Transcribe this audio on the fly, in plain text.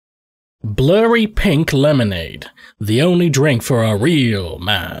Blurry pink lemonade, the only drink for a real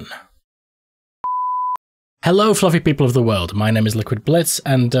man. Hello, fluffy people of the world. My name is Liquid Blitz,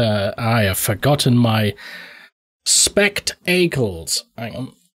 and I have forgotten my spectacles. Hang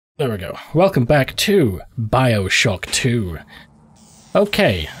on. There we go. Welcome back to BioShock 2.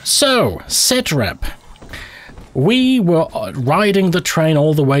 Okay, so, sitrep. We were riding the train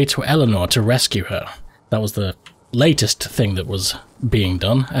all the way to Eleanor to rescue her. That was the latest thing that was being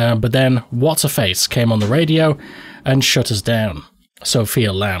done, but then What's-Her-Face came on the radio and shut us down.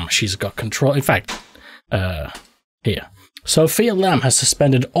 Sophia Lamb, she's got control. In fact, here. Sophia Lamb has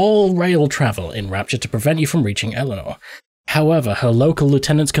suspended all rail travel in Rapture to prevent you from reaching Eleanor. However, her local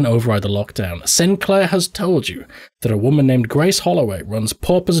lieutenants can override the lockdown. Sinclair has told you that a woman named Grace Holloway runs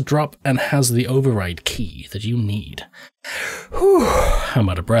Pauper's Drop and has the override key that you need. Whew, I'm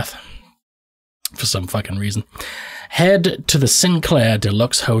out of breath. For some fucking reason. Head to the Sinclair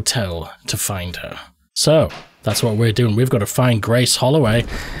Deluxe Hotel to find her. So, that's what we're doing. We've got to find Grace Holloway,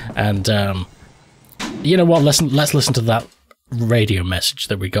 and, you know what, let's listen to that radio message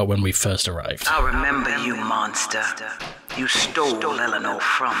that we got when we first arrived. I remember you, monster. You stole Eleanor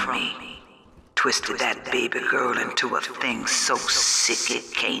from me. Twisted that baby girl into a thing so sick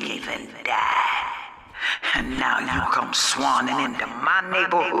it can't even die. And now you come swanning into my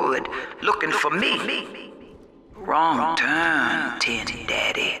neighborhood looking for me. Wrong turn, Tin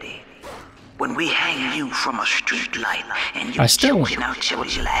Daddy. When we hang you from a street light and you're choking out your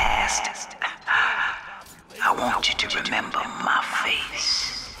last, I want you to remember my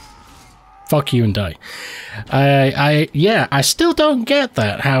face. Fuck you and die. Yeah, I still don't get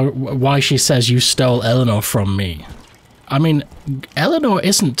that, why she says you stole Eleanor from me. I mean, Eleanor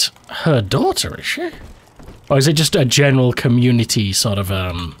isn't her daughter, is she? Or is it just a general community sort of,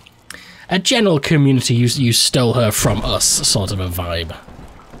 a general community you stole her from us sort of a vibe?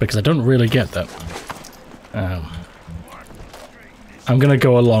 Because I don't really get that. I'm gonna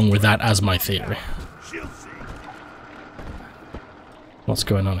go along with that as my theory. What's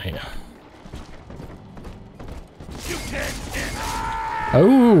going on here?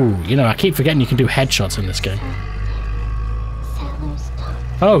 Oh, you know, I keep forgetting you can do headshots in this game.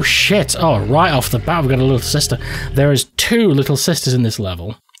 Oh shit, oh, right off the bat we've got a little sister. There is 2 little sisters in this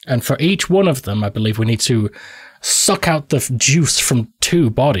level, and for each one of them I believe we need to suck out the juice from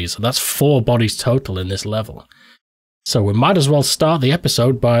 2 bodies. So that's 4 bodies total in this level. So we might as well start the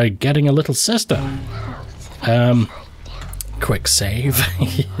episode by getting a little sister. Quick save.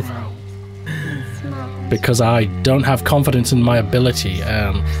 Because I don't have confidence in my ability.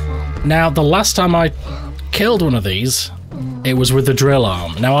 Now, the last time I killed one of these, it was with the drill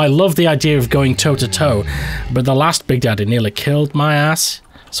arm. Now, I love the idea of going toe-to-toe, but the last Big Daddy nearly killed my ass,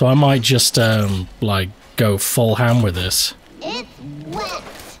 so I might just, like, go full ham with this. It's wet.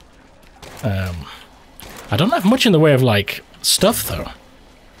 I don't have much in the way of, like, stuff, though.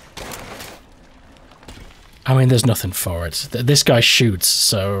 I mean, there's nothing for it. This guy shoots,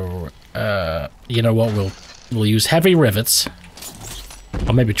 so, you know what, we'll use heavy rivets,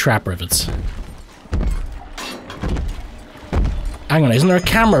 or maybe trap rivets. Hang on, isn't there a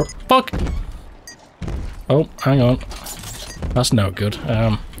camera? Fuck! Oh, hang on. That's no good.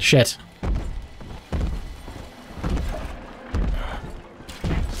 Shit.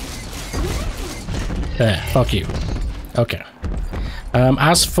 There, fuck you. Okay.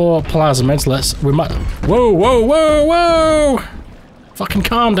 As for plasmids, we might... Whoa, whoa, whoa, whoa! Fucking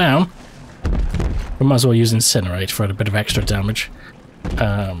calm down. We might as well use Incinerate for a bit of extra damage.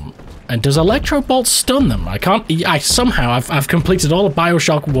 And does Electro Bolt stun them? I've completed all of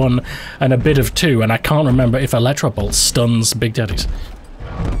BioShock 1 and a bit of 2, and I can't remember if Electro Bolt stuns Big Daddies.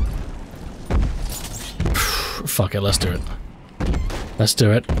 Fuck it, let's do it. Let's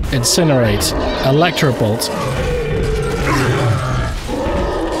do it. Incinerate. Electro Bolt.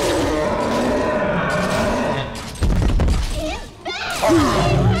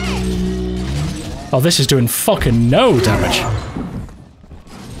 Oh, this is doing fucking no damage.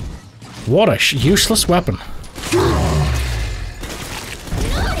 What a useless weapon.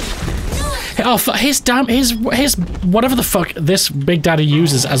 Oh, his whatever the fuck this Big Daddy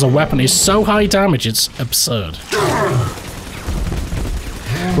uses as a weapon is so high damage, it's absurd.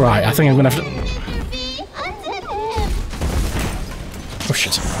 Right, I think I'm gonna have to... Oh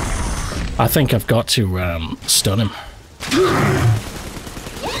shit. I think I've got to stun him.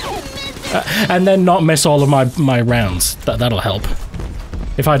 And then not miss all of my rounds. That'll help.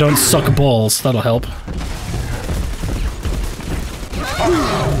 If I don't suck balls, that'll help.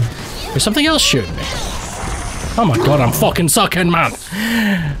 There's something else shooting me. Oh my god, I'm fucking sucking, man.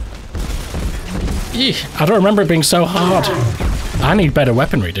 Eeh, I don't remember it being so hard. I need better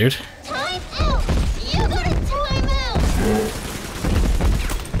weaponry, dude. Time out! You got a time out!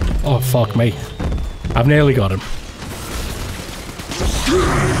 Oh, fuck me. I've nearly got him.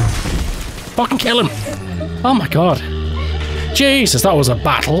 Fucking kill him! Oh my god. Jesus, that was a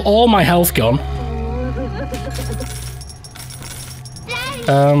battle. All my health gone.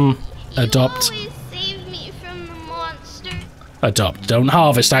 Adopt. You always save me from the monster. Adopt. Don't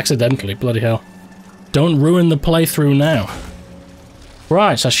harvest accidentally, bloody hell. Don't ruin the playthrough now.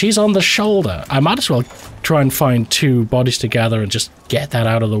 Right, so she's on the shoulder. I might as well try and find two bodies together and just get that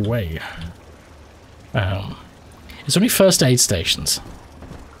out of the way. It's only first aid stations.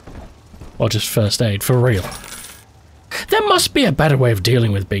 Or just first aid, for real. There must be a better way of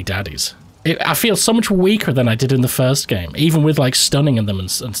dealing with big daddies. I feel so much weaker than I did in the first game, even with like stunning them and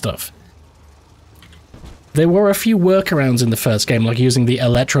stuff. There were a few workarounds in the first game, like using the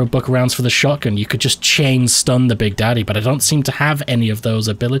electro buck rounds for the shotgun. You could just chain stun the big daddy, but I don't seem to have any of those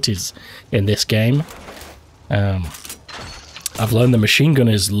abilities in this game. I've learned the machine gun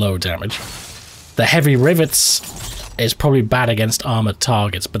is low damage. The heavy rivets is probably bad against armored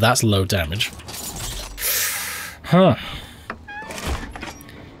targets, but that's low damage. Huh.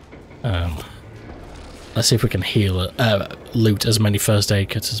 Let's see if we can heal, loot as many first aid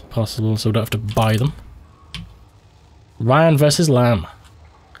kits as possible so we don't have to buy them. Ryan versus Lamb.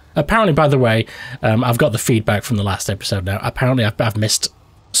 Apparently, by the way, I've got the feedback from the last episode now. Apparently, I've missed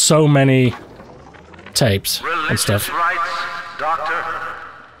so many tapes and stuff. Religious rights, Doctor.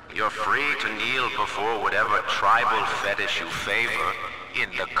 You're free to kneel before whatever tribal fetish you favor in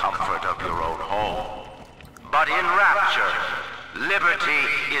the comfort of your own home. But in Rapture, liberty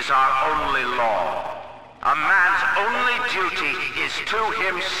is our only law. A man's only duty is to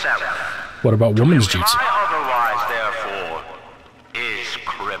himself. What about woman's duty? Otherwise, therefore, is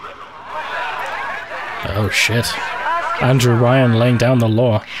criminal. Oh shit. Andrew Ryan laying down the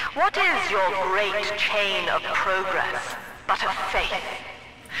law. What is your great chain of progress but a faith?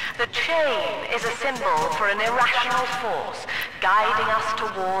 The chain is a symbol for an irrational force guiding us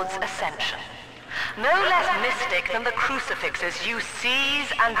towards ascension. No less mystic than the crucifixes you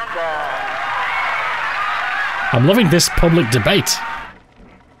seize and burn. I'm loving this public debate.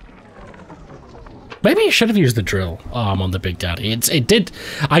 Maybe I should have used the drill arm on the Big Daddy. It did.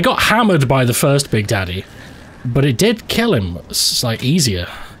 I got hammered by the first Big Daddy, but it did kill him. It's like easier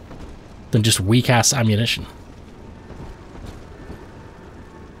than just weak ass ammunition.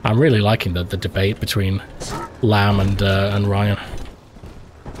 I'm really liking the debate between Lamb and Ryan.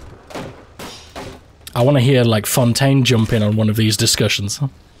 I want to hear like Fontaine jump in on one of these discussions.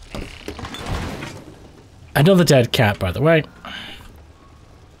 Another dead cat, by the way.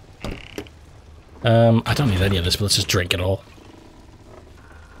 I don't need any of this, but let's just drink it all.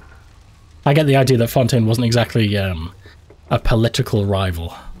 I get the idea that Fontaine wasn't exactly a political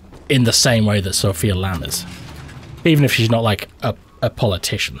rival in the same way that Sophia Lamb is. Even if she's not like a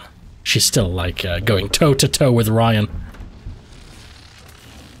politician, she's still like going toe-to-toe with Ryan.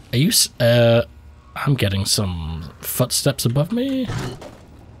 Are you... I'm getting some footsteps above me.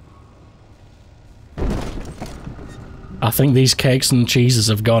 I think these cakes and cheeses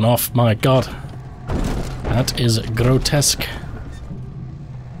have gone off. My god. That is grotesque.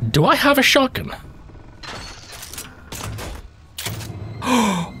 Do I have a shotgun?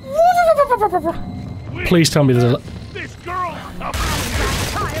 Please tell me there's a...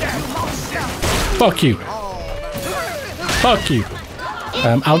 Fuck you. Fuck you.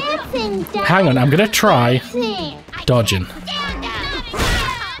 Hang on, I'm gonna try dodging.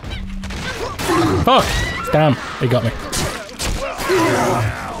 Fuck! Damn, he got me.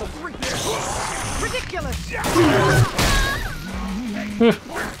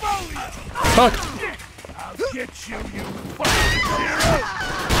 Fuck!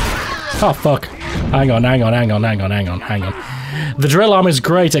 Oh fuck. Hang on. The drill arm is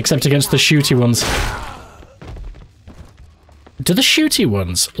great except against the shooty ones. Do the shooty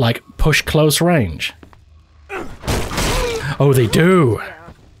ones, like, push close range? Oh, they do!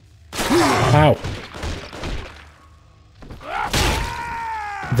 Ow.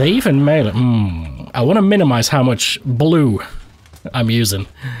 They even made it. I want to minimize how much blue I'm using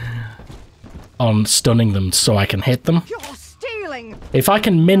on stunning them so I can hit them. You're stealing. If I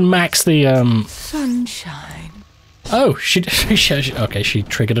can min-max the, Sunshine. Oh, she okay, she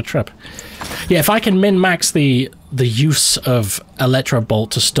triggered a trap. Yeah, if I can min-max the use of Electro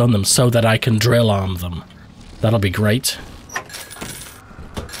Bolt to stun them so that I can drill arm them, that'll be great.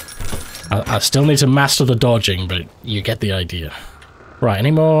 I still need to master the dodging, but you get the idea. Right,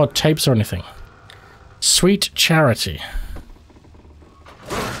 any more tapes or anything? Sweet Charity.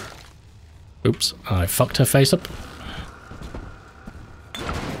 Oops, I fucked her face up.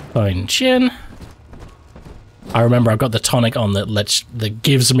 Fine chin. I remember I've got the tonic on that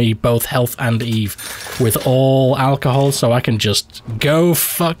gives me both health and Eve with all alcohol, so I can just go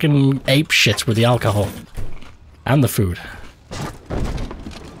fucking ape shit with the alcohol. And the food.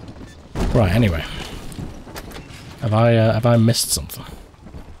 Right, anyway. Have I missed something?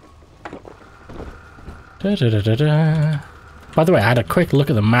 By the way, I had a quick look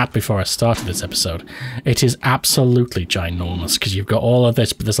at the map before I started this episode. It is absolutely ginormous, because you've got all of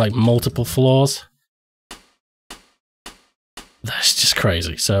this, but there's like multiple floors. That's just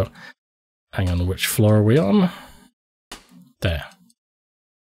crazy. So, hang on, which floor are we on? There.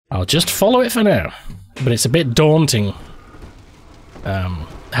 I'll just follow it for now. But it's a bit daunting,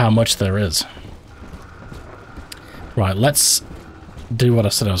 how much there is. Right, let's do what I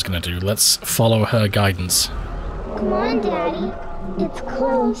said I was going to do. Let's follow her guidance. Come on, Daddy. It's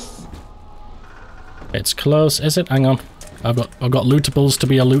close. It's close, is it? Hang on. I've got lootables to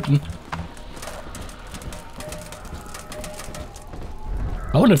be a lootin'.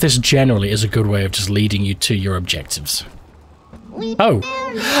 I wonder if this generally is a good way of just leading you to your objectives. Oh,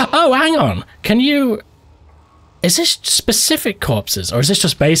 hang on. Can you... Is this specific corpses, or is this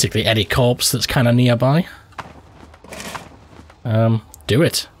just basically any corpse that's kind of nearby? Do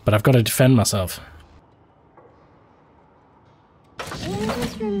it, but I've got to defend myself.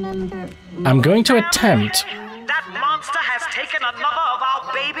 I'm going to attempt... That monster has taken another of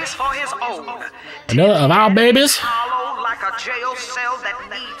our babies for his own. Another of our babies? Hollow like a jail cell that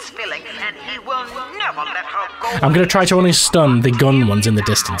needs filling, and he will never let her go. I'm going to try to only stun the gun ones in the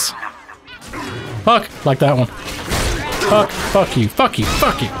distance. Fuck, like that one. Fuck you, fuck you,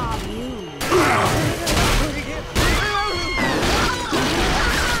 fuck you.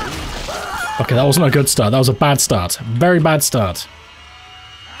 Okay, that wasn't a good start. That was a bad start. Very bad start.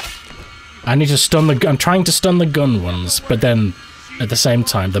 I need to stun the... I'm trying to stun the gun ones, but then, at the same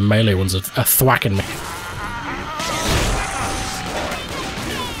time, the melee ones are thwacking me.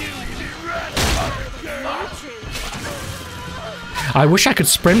 I wish I could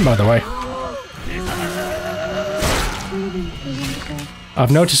sprint, by the way.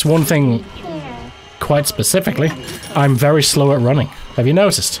 I've noticed one thing quite specifically. I'm very slow at running. Have you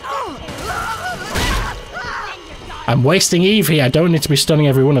noticed? I'm wasting Eve here. I don't need to be stunning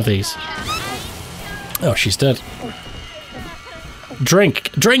every one of these. Oh, she's dead.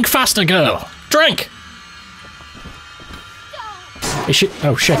 Drink! Drink faster, girl! Drink! Is she...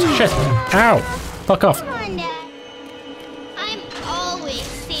 Oh, shit, shit. Ow! Fuck off. Come on, Dad. I'm always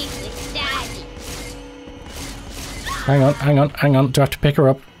safe with Daddy. Hang on. Do I have to pick her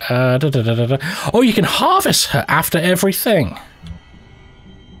up? Oh, you can harvest her after everything.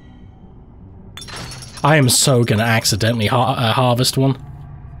 I am so gonna accidentally harvest one.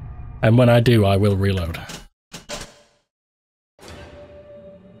 And when I do, I will reload.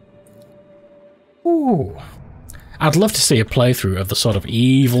 Ooh. I'd love to see a playthrough of the sort of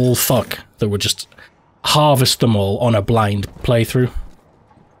evil fuck that would just harvest them all on a blind playthrough.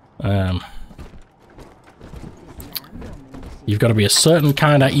 You've got to be a certain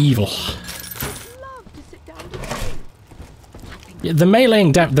kind of evil. Yeah, the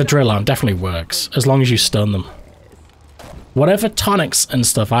meleeing the drill arm definitely works, as long as you stun them. Whatever tonics and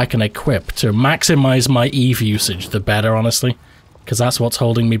stuff I can equip to maximize my Eve usage, the better, honestly. Because that's what's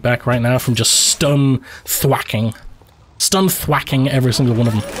holding me back right now from just stun thwacking every single one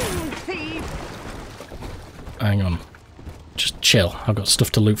of them. Hang on. Just chill. I've got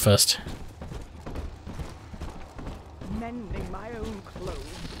stuff to loot first.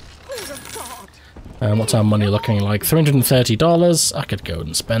 What's our money looking like? $330. I could go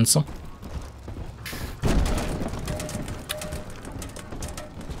and spend some.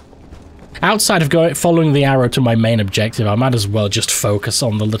 Outside of following the arrow to my main objective, I might as well just focus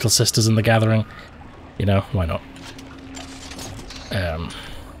on the Little Sisters in the Gathering. You know, why not?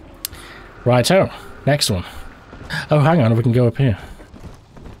 Righto. Next one. Oh, hang on, we can go up here.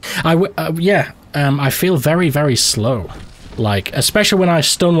 I feel very, very slow. Like, especially when I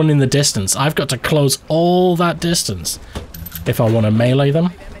stun one in the distance, I've got to close all that distance if I want to melee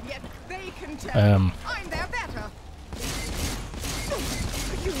them.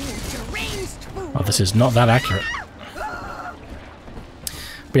 Oh, this is not that accurate.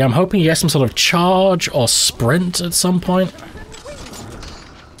 But yeah, I'm hoping you get some sort of charge or sprint at some point.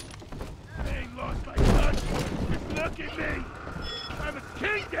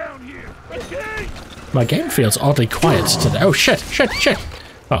 My game feels oddly quiet today. Oh shit!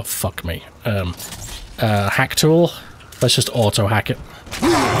 Oh fuck me. Hack tool. Let's just auto hack it.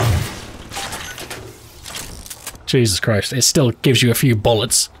 Jesus Christ! It still gives you a few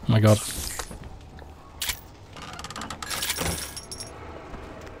bullets. Oh my god.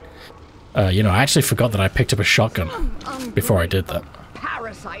 You know, I actually forgot that I picked up a shotgun before I did that.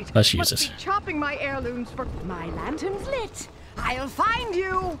 Parasite. Let's use Must it. be chopping my heirlooms for my lantern's lit. I'll find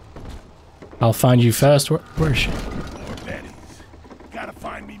you. I'll find you first. Where is she? More Betties. Gotta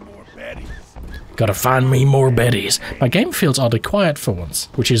find me more Betties. Gotta find me more Betties. My game feels oddly quiet for once,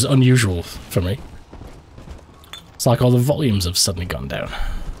 which is unusual for me. It's like all the volumes have suddenly gone down.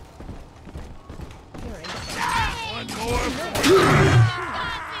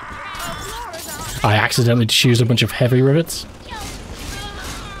 I accidentally just used a bunch of heavy rivets.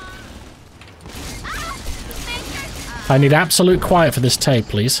 I need absolute quiet for this tape,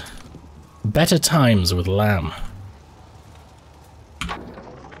 please. Better times with Lamb.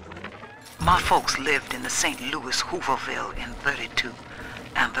 My folks lived in the St. Louis Hooverville in 32,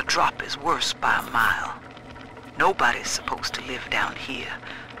 and the drop is worse by a mile. Nobody's supposed to live down here.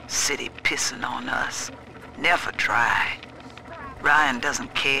 City pissing on us. Never try. Ryan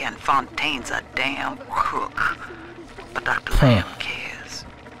doesn't care, and Fontaine's a damn crook. But Dr. Lamb cares.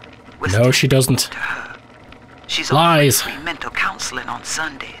 We're No, still she doesn't. to her. She's Lies. offering free mental counseling on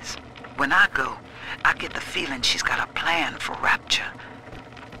Sundays. When I go, I get the feeling she's got a plan for Rapture.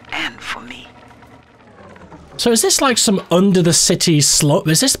 And for me. So is this like some under the city slum?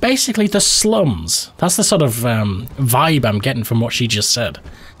 Is this basically the slums? That's the sort of vibe I'm getting from what she just said.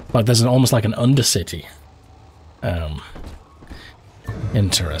 Like there's almost like an undercity.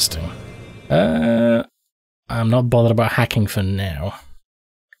 Interesting. I'm not bothered about hacking for now.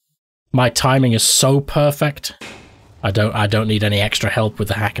 My timing is so perfect. I don't need any extra help with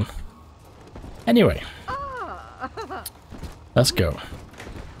the hacking. Anyway. Let's go.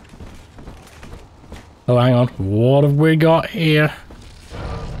 Oh, hang on. What have we got here?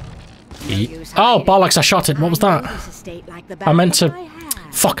 Oh, bollocks, I shot it. What was that? I meant to...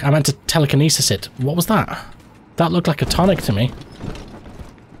 Fuck, I meant to telekinesis it. What was that? That looked like a tonic to me.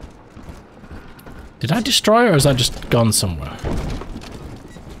 Did I destroy it, or has that just gone somewhere?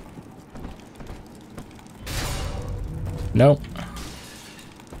 Nope.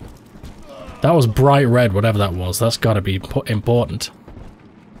 That was bright red, whatever that was. That's gotta be important.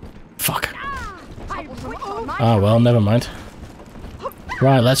 Fuck. Ah, well, never mind.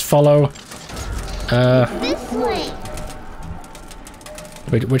 Right, let's follow. This way.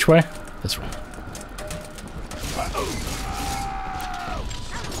 Wait, which way? This way.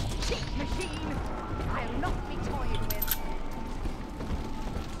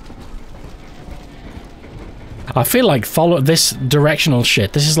 I feel like follow this directional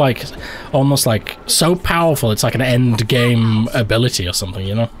shit. This is like almost like so powerful. It's like an end game ability or something,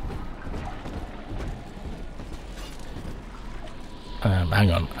 you know? Hang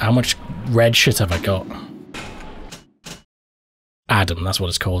on. How much red shit have I got? Adam, that's what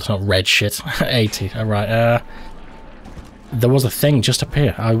it's called. It's not red shit. 80. Alright, there was a thing just up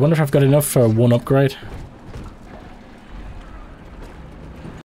here. I wonder if I've got enough for one upgrade.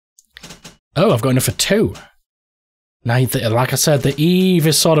 Oh, I've got enough for two. Now, like I said, the Eve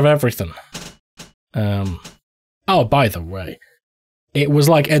is sort of everything. Oh, by the way, it was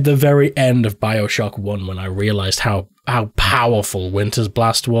like at the very end of BioShock 1 when I realized how powerful Winter's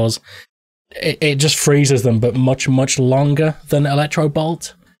Blast was. It just freezes them, but much, much longer than Electro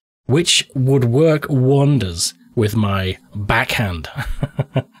Bolt, which would work wonders with my backhand.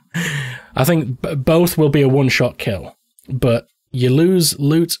 I think both will be a one-shot kill, but you lose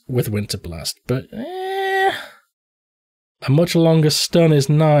loot with Winter Blast, but a much longer stun is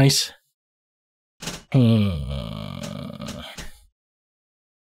nice. I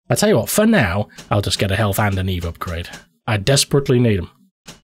tell you what, for now, I'll just get a health and an Eve upgrade. I desperately need them.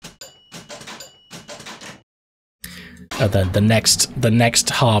 And then the next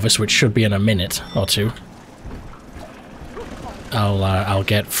harvest, which should be in a minute or two, I'll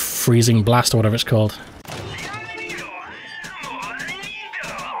get Freezing Blast or whatever it's called.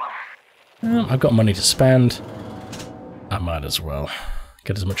 I've got money to spend. I might as well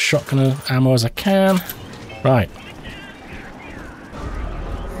get as much shotgun ammo as I can. Right.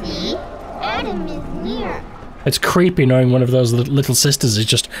 See? Adam is near. It's creepy knowing one of those little sisters is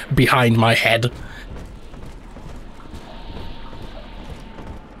just behind my head.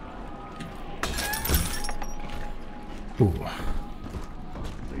 Ooh.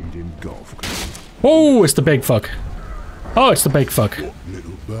 Oh, it's the big fuck. Oh, it's the big fuck.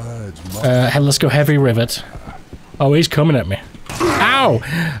 Hell, let's go heavy rivet. Oh, he's coming at me. Ow!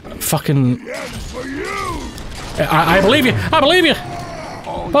 Fucking... I believe you! I believe you!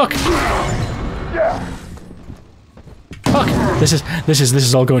 Fuck! Fuck! This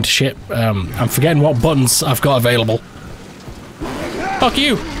is all going to shit. I'm forgetting what buttons I've got available. Fuck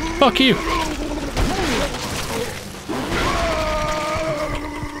you! Fuck you!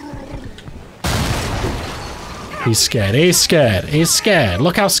 He's scared. He's scared. He's scared.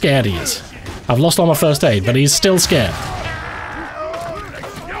 Look how scared he is. I've lost all my first aid, but he's still scared.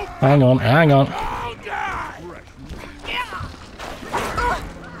 Hang on, hang on.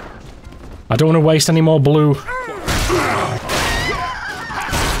 I don't want to waste any more blue.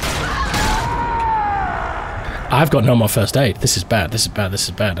 I've got no more first aid. This is bad. This is bad. This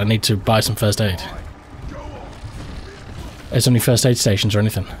is bad. I need to buy some first aid. Is there any first aid stations or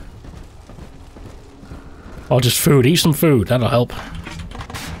anything? Or just food. Eat some food. That'll help.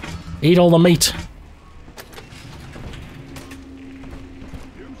 Eat all the meat.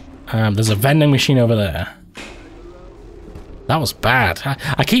 There's a vending machine over there. That was bad.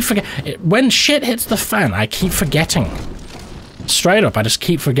 I keep forgetting. When shit hits the fan, I keep forgetting. Straight up, I just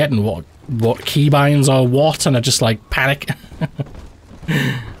keep forgetting what keybinds are what, and I just like panic.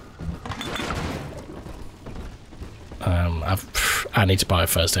 I need to buy a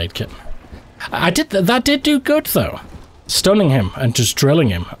first aid kit. That did do good though. Stunning him and just drilling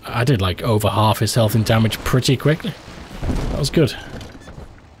him. I did like over half his health and damage pretty quickly. That was good.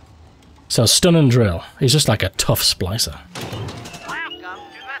 So stun and drill. He's just like a tough splicer.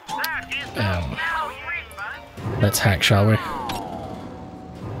 Let's hack, shall we?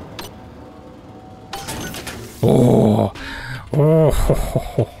 Oh,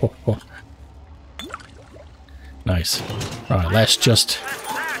 oh. Nice. Right, let's just.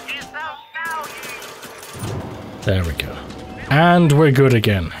 There we go. And we're good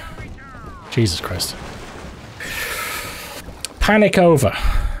again. Jesus Christ. Panic over.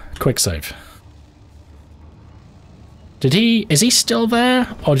 Quick save. Is he still there?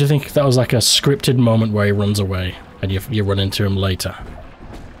 Or do you think that was like a scripted moment where he runs away and you run into him later?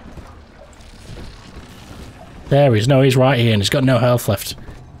 There he is. No, he's right here and he's got no health left.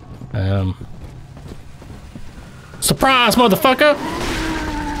 Surprise, motherfucker!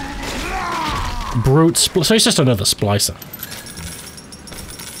 Brute so he's just another splicer.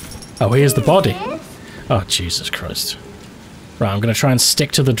 Oh, here's the body. Oh, Jesus Christ. Right, I'm gonna try and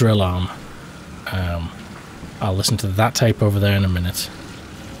stick to the drill arm. I'll listen to that tape over there in a minute.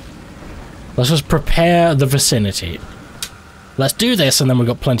 Let's just prepare the vicinity. Let's do this and then we've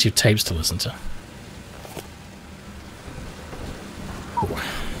got plenty of tapes to listen to. Ooh.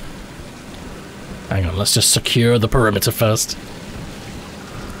 Hang on, let's just secure the perimeter first.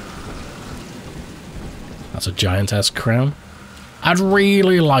 That's a giant-ass crown. I'd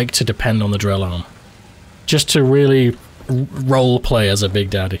really like to depend on the drill arm. Just to really role play as a Big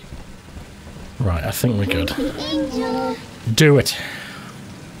Daddy. Right, I think we're good. Do it.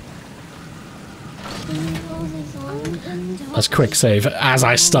 Let's quick save as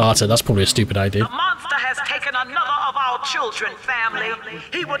I started. That's probably a stupid idea. The monster has taken another of our children, family.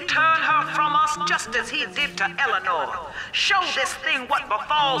 He would turn her from us just as he did to Eleanor. Show this thing what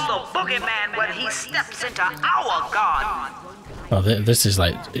befalls the boogeyman when he steps into our garden. Oh, this is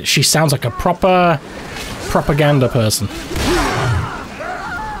like... She sounds like a proper propaganda person.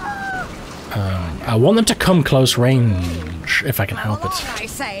 I want them to come close range, if I can help it.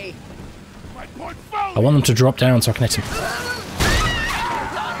 I want them to drop down so I can hit him.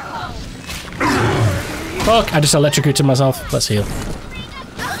 Fuck, I just electrocuted myself. Let's heal.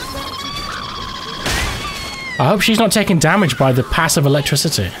 I hope she's not taking damage by the passive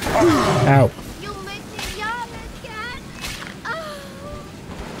electricity. Ow.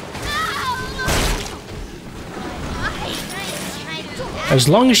 As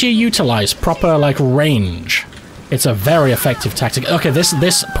long as you utilize proper, like, range, it's a very effective tactic. Okay,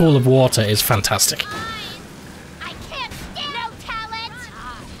 this pool of water is fantastic. I can't stand no talent.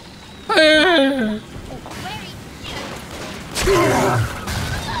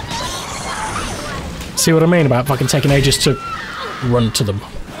 See what I mean about fucking taking ages to run to them?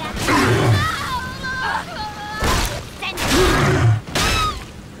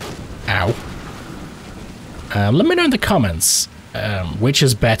 Ow. Let me know in the comments. Which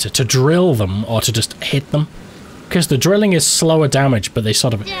is better, to drill them or to just hit them? Because the drilling is slower damage, but they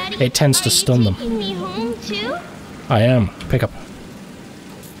sort of... Daddy, it tends to stun them. Me home too? I am. Pick up.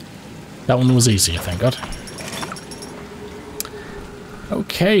 That one was easier, thank God.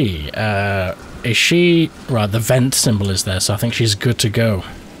 Okay, is she... Right, the vent symbol is there, so I think she's good to go.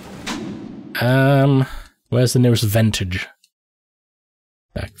 Where's the nearest ventage?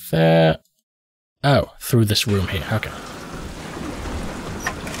 Back there. Oh, through this room here, okay.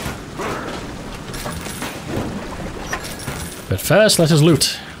 But first, let us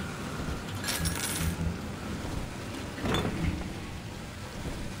loot.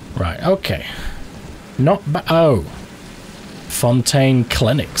 Right, okay. Not ba- oh. Fontaine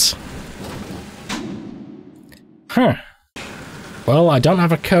Clinics. Huh. Well, I don't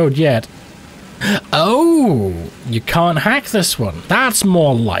have a code yet. Oh, you can't hack this one. That's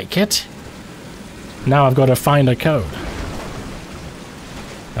more like it. Now I've got to find a code.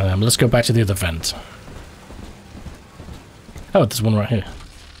 Let's go back to the other vent. Oh, there's one right here.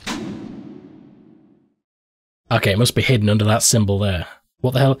 Okay, it must be hidden under that symbol there.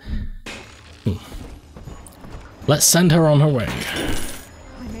 What the hell? Let's send her on her way.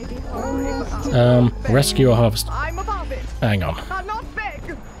 Rescue or harvest? I'm above it. Hang on. I'm not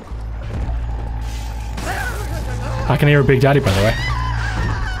big. I can hear a Big Daddy, by the way.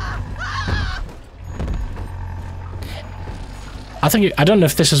 I don't know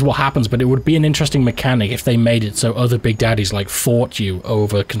if this is what happens, but it would be an interesting mechanic if they made it so other Big Daddies like fought you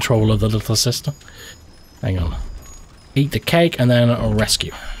over control of the little sister. Hang on. Eat the cake and then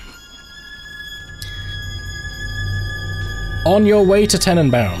rescue. On your way to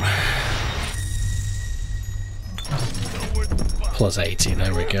Tenenbaum. Plus 80,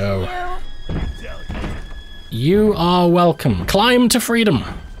 there we go. You are welcome. Climb to freedom.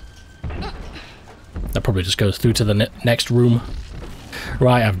 That probably just goes through to the next room.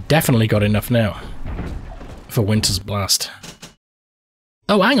 Right, I've definitely got enough now for Winter's Blast.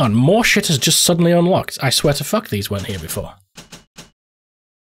 Oh, hang on, more shit has just suddenly unlocked. I swear to fuck these weren't here before.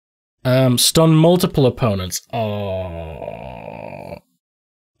 Stun multiple opponents. Oh,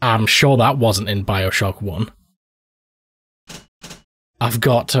 I'm sure that wasn't in BioShock 1. I've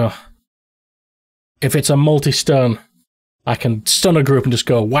got to... If it's a multi-stun, I can stun a group and just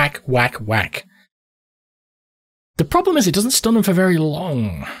go whack, whack, whack. The problem is it doesn't stun them for very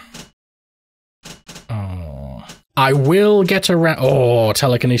long. Oh. I will get around... Oh,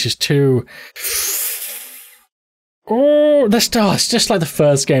 Telekinesis 2. Oh, it's just like the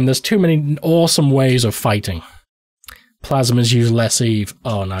first game. There's too many awesome ways of fighting. Plasmas use less Eve.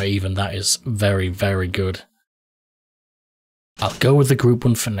 Oh, no, even that is very, very good. I'll go with the group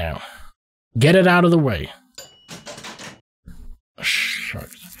one for now. Get it out of the way.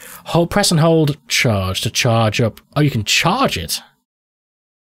 Press and hold charge to charge up. Oh, you can charge it?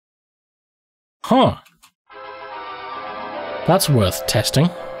 Huh. That's worth testing.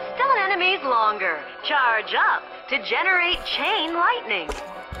 Stun enemies longer. Charge up to generate chain lightning.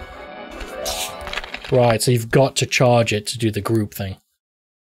 Right, so you've got to charge it to do the group thing.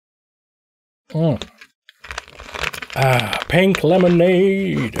 Oh. Ah, pink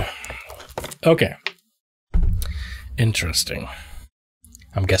lemonade. Okay. Interesting.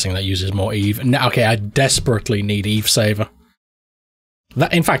 I'm guessing that uses more Eve. Okay, I desperately need Eve Saver.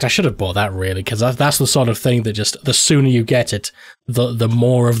 That, in fact, I should have bought that really, because that's the sort of thing that just, the sooner you get it, the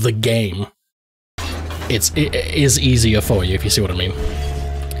more of the game it is easier for you, if you see what I mean.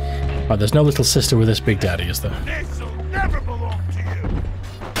 Right, there's no little sister with this Big Daddy, is there? This'll never belong to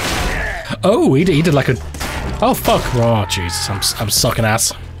you. Oh, he did like a... Oh, fuck. Oh, Jesus, I'm sucking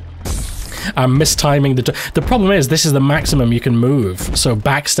ass. I'm mistiming the problem is, this is the maximum you can move, so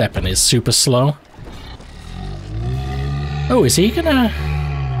backstepping is super slow. Oh, is he gonna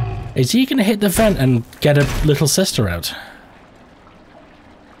hit the vent and get a little sister out?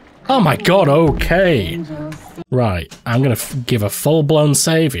 Oh my god, okay. Right, I'm gonna give a full-blown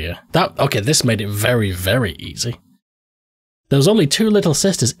save here. Okay, this made it very, very easy. There's only 2 little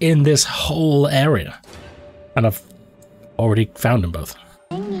sisters in this whole area. And I've already found them both.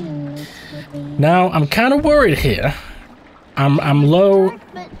 Now, I'm kind of worried here. I'm low.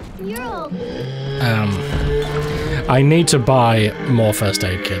 I need to buy more first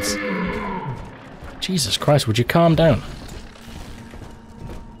aid kits. Jesus Christ, would you calm down?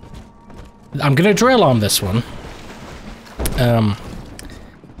 I'm gonna drill on this one.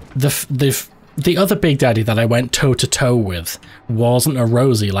 The other Big Daddy that I went toe-to-toe with wasn't a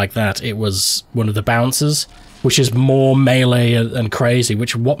Rosie like that. It was one of the bouncers, which is more melee and crazy,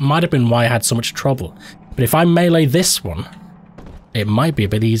 which might have been why I had so much trouble. But if I melee this one, it might be a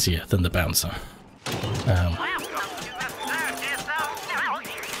bit easier than the bouncer.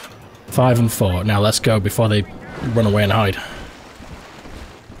 5 and 4. Now let's go before they run away and hide.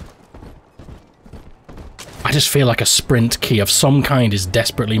 I just feel like a sprint key of some kind is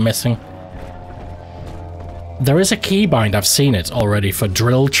desperately missing. There is a keybind, I've seen it already, for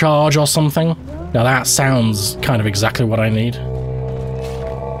drill charge or something. Now that sounds kind of exactly what I need.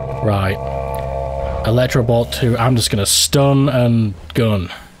 Right. Electrobolt 2, I'm just gonna stun and gun.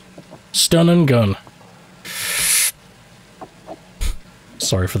 Stun and gun.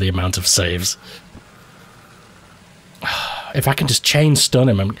 Sorry for the amount of saves. If I can just chain stun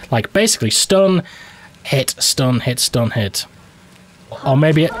him, and like basically stun, hit, stun, hit, stun, hit. Or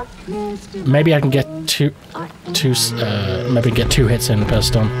maybe I can get maybe get 2 hits in per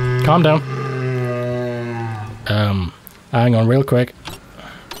stun. Calm down. Hang on real quick.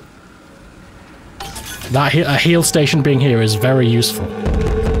 That a heal station being here is very useful.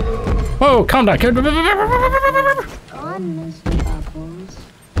 Whoa, calm down.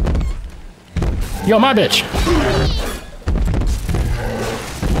 You're my bitch.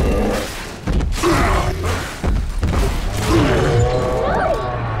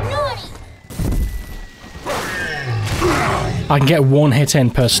 I can get 1 hit in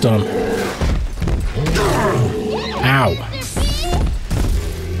per stun. Ow.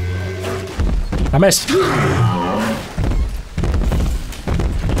 I missed.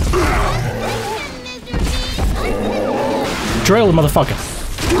 Drill, motherfucker.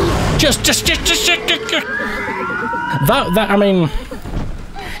 Just. That, I mean,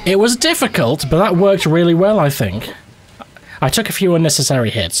 it was difficult, but that worked really well, I think. I took a few unnecessary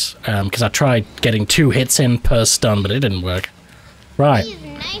hits, because I tried getting 2 hits in per stun, but it didn't work. Right. He's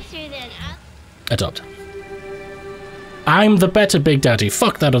nicer than us. Adopt. I'm the better Big Daddy.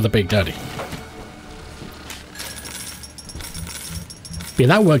 Fuck that other Big Daddy. Yeah,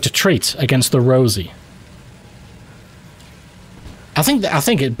 that worked a treat against the Rosie. I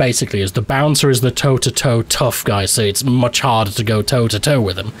think it basically is the bouncer is the toe-to-toe tough guy, so it's much harder to go toe-to-toe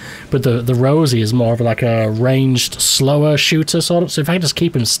with him. But the Rosie is more of like a ranged, slower shooter sort of. So if I just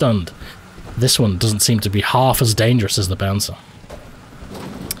keep him stunned, this one doesn't seem to be half as dangerous as the bouncer.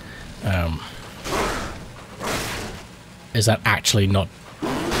 Is that actually not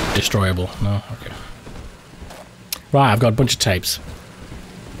destroyable? No? Okay. Right, I've got a bunch of tapes.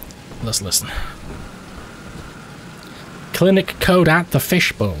 Let's listen. Clinic code at the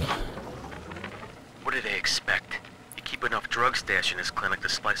fishbowl. What do they expect? You keep enough drug stash in this clinic to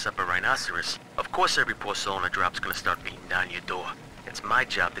slice up a rhinoceros. Of course every poor soul in a drop's gonna start beating down your door. It's my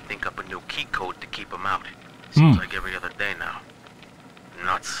job to think up a new key code to keep them out. Seems like every other day now.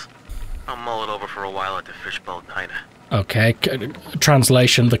 Nuts. I'll mull it over for a while at the Fishbowl Diner. Okay,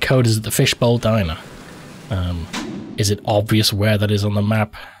 translation, the code is at the Fishbowl Diner. Is it obvious where that is on the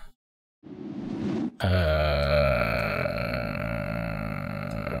map?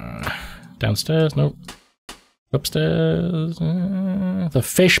 Downstairs? Nope. Upstairs? The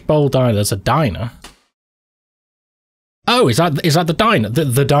Fishbowl Diner. There's a diner. Oh, is that the diner?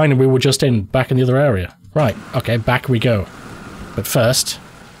 The diner we were just in, back in the other area. Right, okay, back we go. But first...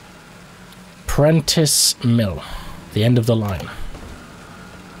 Prentice Mill. The end of the line.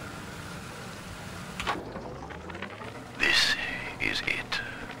 This is it.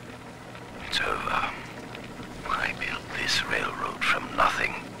 It's over. I built this railroad from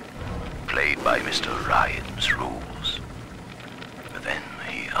nothing. Played by Mr. Ryan's rules. But then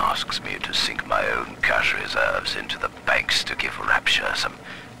he asks me to sink my own cash reserves into the banks to give Rapture some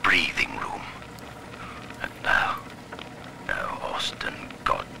breathing room. And now Austin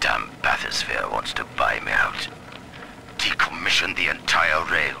goddamn Bathysphere wants to buy me out. Decommission the entire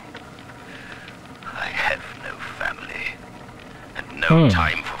rail. I have no family. And no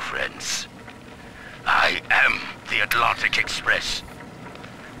time for friends. I am the Atlantic Express.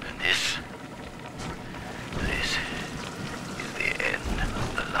 And this is the end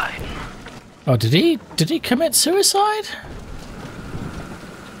of the line. Oh, did he commit suicide?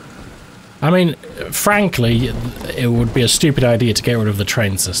 I mean, frankly, it would be a stupid idea to get rid of the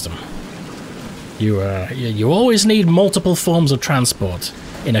train system. You always need multiple forms of transport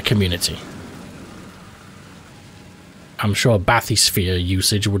in a community. I'm sure bathysphere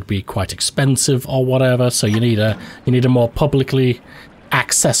usage would be quite expensive or whatever, so you need a more publicly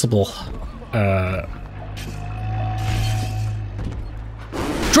accessible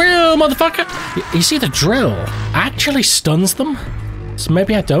drill, motherfucker! You see, the drill actually stuns them, so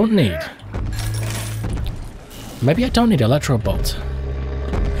maybe I don't need. Maybe I don't need Electro Bolt.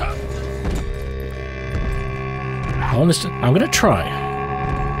 I'm gonna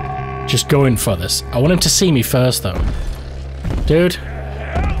try. Just going for this. I want him to see me first, though. Dude.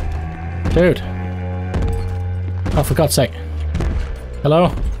 Dude. Oh, for God's sake.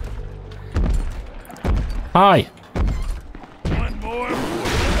 Hello? Hi. One more.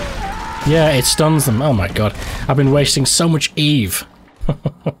 Yeah, it stuns them. Oh my god. I've been wasting so much Eve.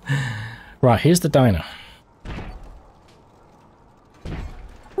 Right, here's the diner.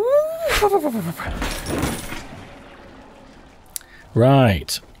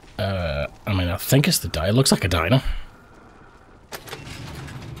 Right. I mean, I think it's the diner. It looks like a diner.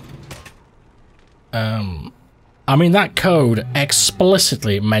 I mean, that code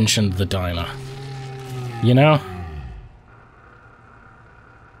explicitly mentioned the diner. You know?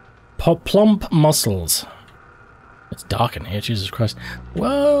 Plump muscles. It's dark in here, Jesus Christ.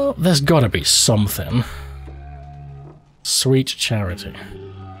 Well, there's gotta be something. Sweet charity.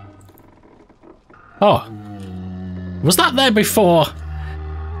 Oh. Was that there before?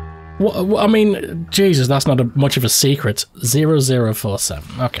 I mean, Jesus, that's not much of a secret.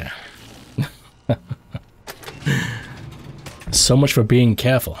 0047. Okay. So much for being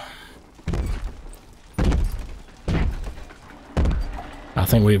careful. I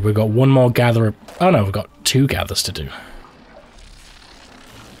think we've got one more gather. Oh no, we've got 2 gathers to do.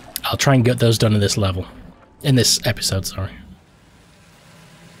 I'll try and get those done in this level. In this episode, sorry.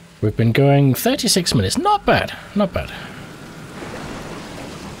 We've been going 36 minutes. Not bad. Not bad.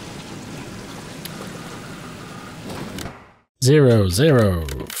 Zero,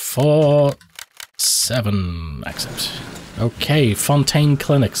 4, 7. Accept. Okay, Fontaine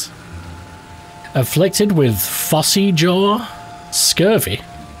Clinics. Afflicted with Fossy Jaw? Scurvy?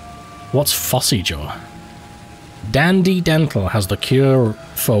 What's Fossy Jaw? Dandy Dental has the cure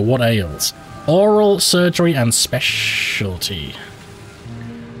for what ails. Oral surgery and specialty.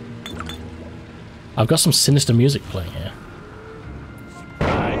 I've got some sinister music playing here.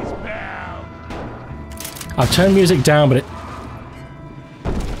 I've turned music down, but it...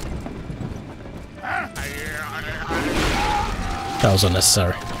 That was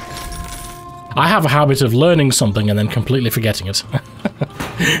unnecessary. I have a habit of learning something and then completely forgetting it.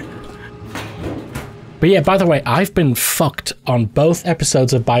 But yeah, by the way, I've been fucked on both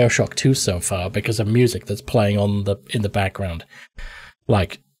episodes of BioShock 2 so far because of music that's playing on in the background.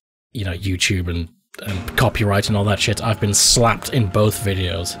 Like, you know, YouTube and copyright and all that shit. I've been slapped in both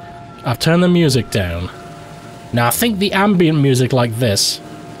videos. I've turned the music down. Now, I think the ambient music like this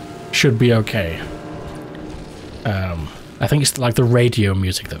should be okay. I think it's like the radio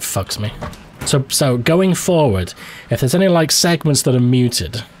music that fucks me. So going forward, if there's any like segments that are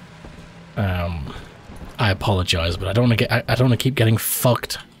muted, I apologize, but I don't want to keep getting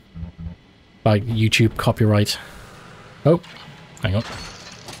fucked by YouTube copyright. Oh, hang on.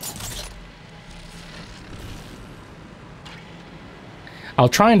 I'll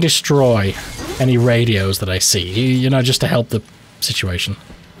try and destroy any radios that I see, you know, just to help the situation.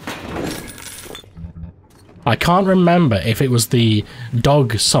 I can't remember if it was the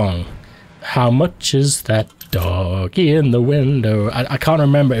dog song. How much is that doggy in the window? I can't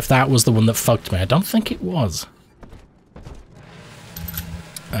remember if that was the one that fucked me. I don't think it was.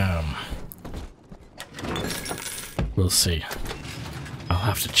 We'll see. I'll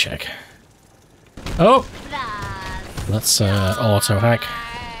have to check. Oh! Let's auto hack.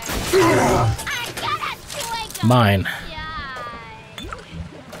 Mine.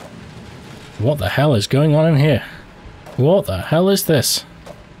 What the hell is going on in here? What the hell is this?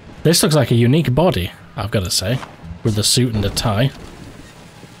 This looks like a unique body, I've got to say, with the suit and the tie.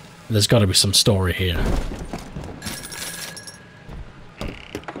 There's got to be some story here.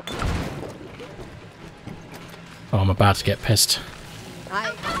 Oh, I'm about to get pissed.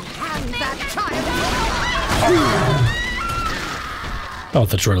 Oh,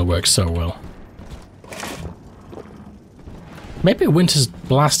 the drill works so well. Maybe Winter's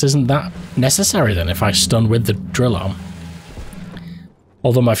Blast isn't that necessary then if I stun with the drill arm.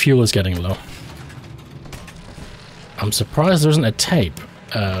 Although my fuel is getting low. I'm surprised there isn't a tape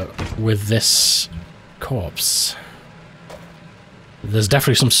with this corpse. There's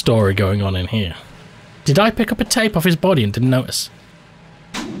definitely some story going on in here. Did I pick up a tape off his body and didn't notice?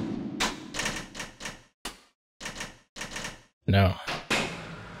 No.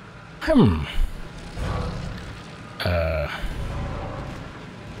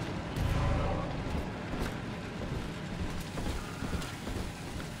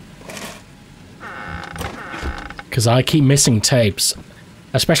 Because I keep missing tapes.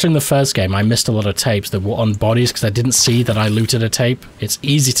 Especially in the first game, I missed a lot of tapes that were on bodies because I didn't see that I looted a tape. It's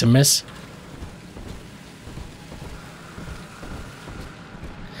easy to miss.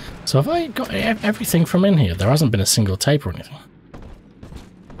 So have I got everything from in here? There hasn't been a single tape or anything.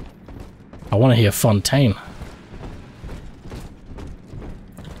 I want to hear Fontaine.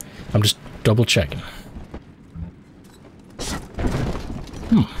 I'm just double checking.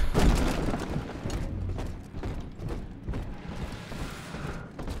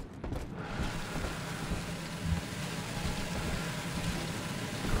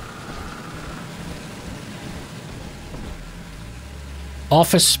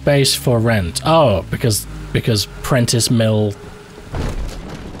 Office space for rent. Oh, because Prentice Mill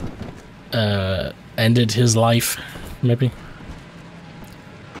ended his life, maybe.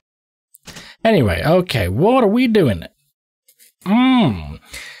 Anyway, okay, what are we doing?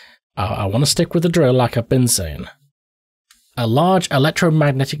 I want to stick with the drill like I've been saying. A large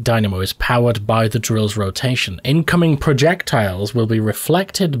electromagnetic dynamo is powered by the drill's rotation. Incoming projectiles will be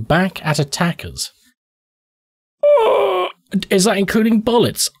reflected back at attackers. Is that including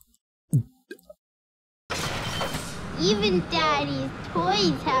bullets? Even Daddy's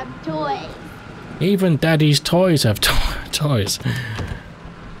toys have toys. Even Daddy's toys have toys.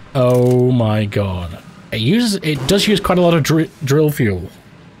 Oh my god. It does use quite a lot of drill fuel.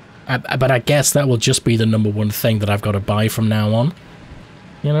 But I guess that will just be the #1 thing that I've got to buy from now on.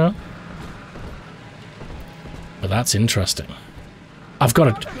 You know? But that's interesting. I've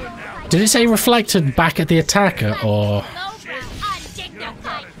got to... Did it say reflected back at the attacker, or...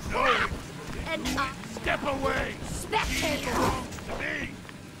 Step away!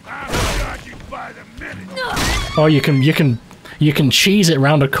 Oh, you can cheese it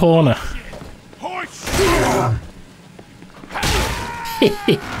round a corner.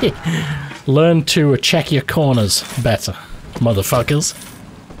 Learn to check your corners better, motherfuckers.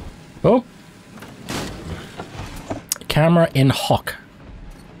 Oh. Camera in hock.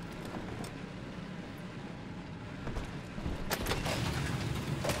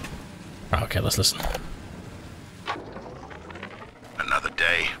 Okay, let's listen. Another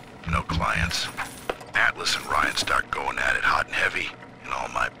day, no clients. Atlas and Ryan start going at it hot and heavy, and all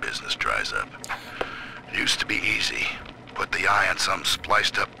my business dries up. It used to be easy. Put the eye on some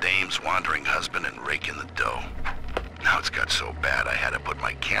spliced up dame's wandering husband and rake in the dough. Now it's got so bad I had to put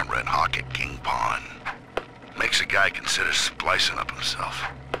my camera in hock at King Pawn. Makes a guy consider splicing up himself.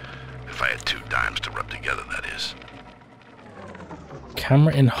 If I had 2 dimes to rub together, that is.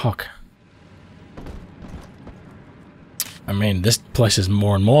 Camera in hock. I mean, this place is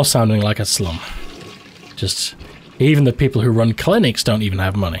more and more sounding like a slum. Just, even the people who run clinics don't even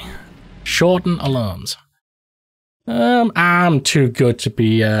have money. Shorten alarms. I'm too good to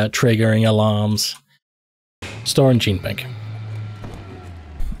be triggering alarms. Store and gene bank.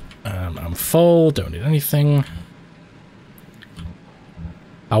 I'm full, don't need anything.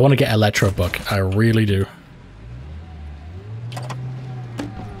 I want to get Electro Book, I really do.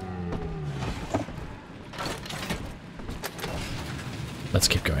 Let's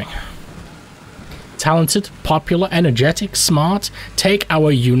keep going. Talented, popular, energetic, smart. Take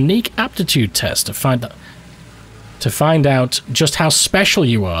our unique aptitude test to find out just how special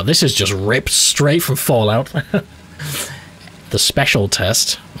you are. This is just ripped straight from Fallout. The special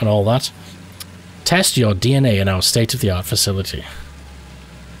test and all that. Test your DNA in our state-of-the-art facility.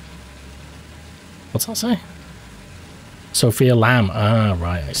 What's that say? Sophia Lamb. Ah,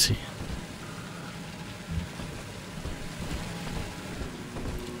 right, I see.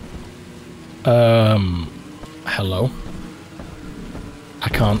 Hello? I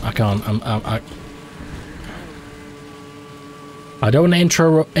don't want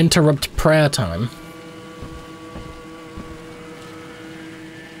to interrupt prayer time.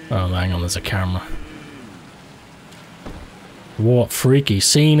 Oh, hang on, there's a camera. What freaky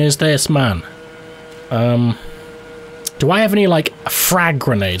scene is this, man? Do I have any, like, frag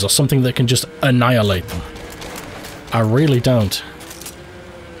grenades or something that can just annihilate them? I really don't.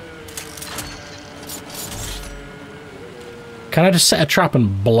 Can I just set a trap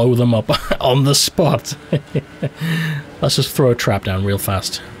and blow them up on the spot? Let's just throw a trap down real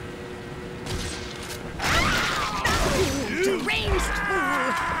fast.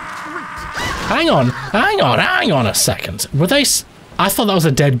 Hang on a second. Were they... I thought that was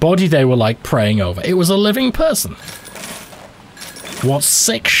a dead body they were, like, praying over. It was a living person. What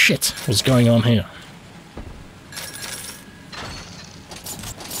sick shit was going on here?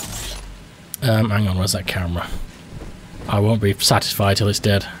 Hang on, where's that camera? I won't be satisfied till it's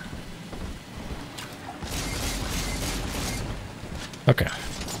dead. Okay.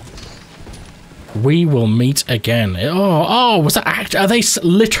 We will meet again. Oh, was that act? Are they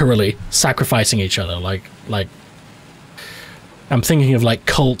literally sacrificing each other? Like, I'm thinking of like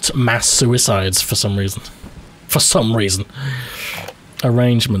cult mass suicides for some reason. For some reason.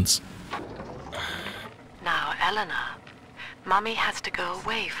 Arrangements. Now, Eleanor, Mummy has to go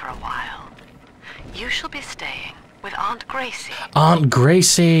away for a while. You shall be staying with Aunt Gracie. Aunt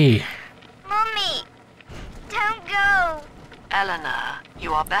Gracie! Mommy, don't go. Eleanor,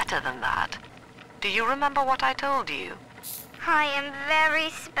 you are better than that. Do you remember what I told you? I am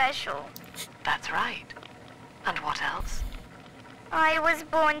very special. That's right. And what else? I was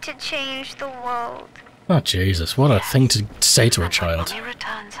born to change the world. Oh, Jesus, what a thing to say to a child. When Mummy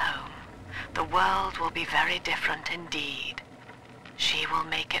returns home, the world will be very different indeed. She will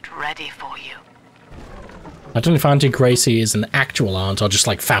make it ready for you. I don't know if Auntie Gracie is an actual aunt or just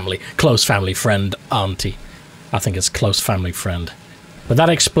like family, close family friend auntie. I think it's close family friend. But that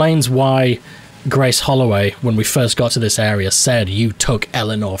explains why Grace Holloway, when we first got to this area, said you took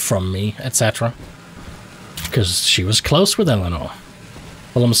Eleanor from me, etc. Because she was close with Eleanor.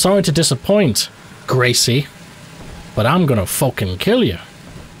 Well, I'm sorry to disappoint, Gracie, but I'm gonna fucking kill you.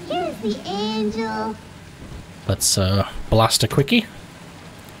 Here's the angel. Let's blast a quickie.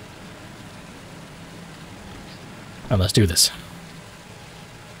 And let's do this.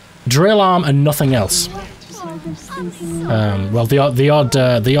 Drill arm and nothing else. Well, the odd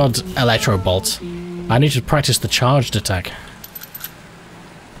electro bolt. I need to practice the charged attack.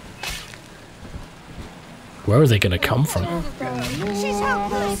 Where are they going to come from? She's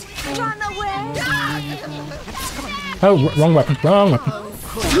helpless. Run away. Oh, wrong weapon. Wrong weapon.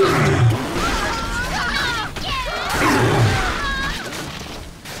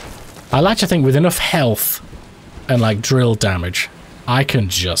 I like to think with enough health and like drill damage, I can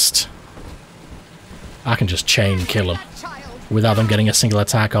just chain kill them without them getting a single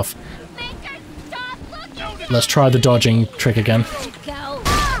attack off. Let's try the dodging trick again.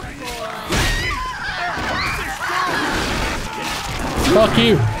 Fuck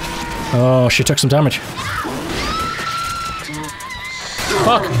you! Oh, she took some damage.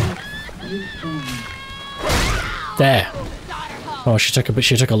 Fuck! There. Oh, she took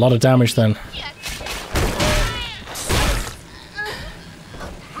a lot of damage then.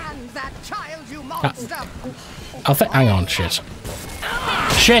 Hang on, shit.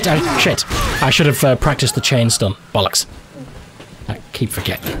 Shit! I should have practiced the chain stun. Bollocks. I keep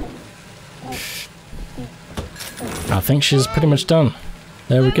forgetting. I think she's pretty much done.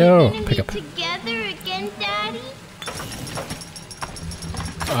 There we go. Pick up. Together again, Daddy?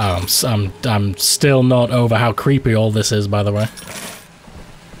 I'm still not over how creepy all this is, by the way.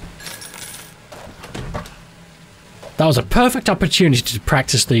 That was a perfect opportunity to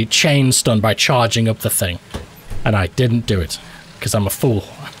practice the chain stun by charging up the thing. And I didn't do it, because I'm a fool.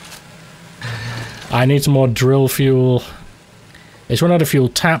 I need some more drill fuel. Is run out of fuel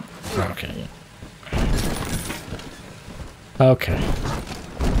tap? Okay. Okay.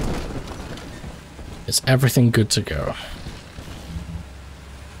 Is everything good to go?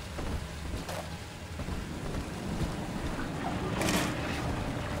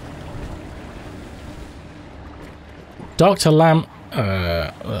 Dr. Lamb,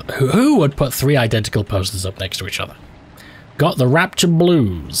 who would put 3 identical posters up next to each other? Got the Rapture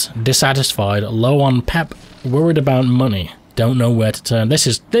Blues, dissatisfied, low on pep, worried about money, don't know where to turn. This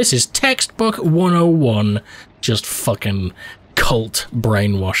is textbook 101, just fucking cult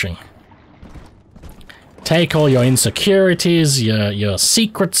brainwashing. Take all your insecurities, your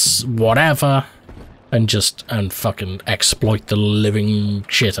secrets, whatever, and fucking exploit the living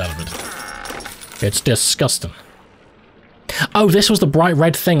shit out of it. It's disgusting. Oh, this was the bright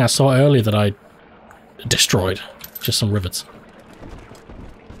red thing I saw earlier that I destroyed. Just some rivets.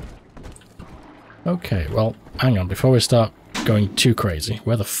 Okay, well, hang on. Before we start going too crazy,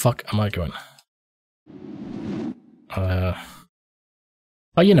 where the fuck am I going? Oh,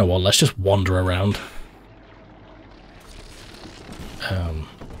 you know what? Let's just wander around.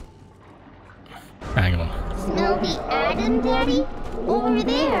 Hang on. Smell the Adam, Daddy? Over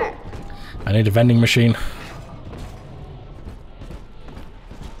there. I need a vending machine.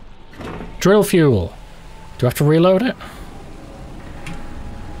 Drill fuel. Do I have to reload it?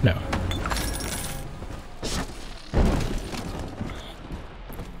 No.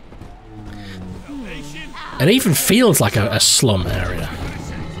 It even feels like a slum area.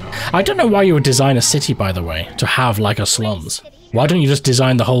 I don't know why you would design a city, by the way, to have like a slums. Why don't you just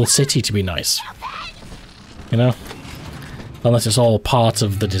design the whole city to be nice? You know? Unless it's all part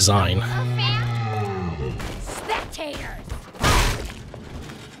of the design.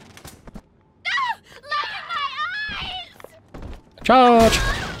 Charge!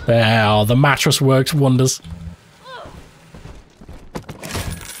 Oh, the mattress works wonders.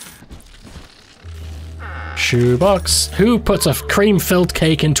 Shoebox. Who puts a cream-filled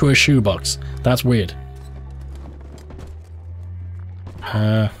cake into a shoebox? That's weird.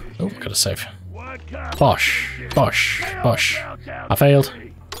 Oh, gotta save. Bosh. Bosh. Bosh. I failed.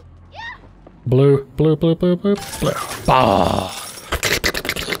 Blue. Blue, blue, blue, blue, blue. Oh.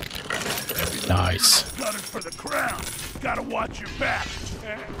 Nice. Gotta watch your back.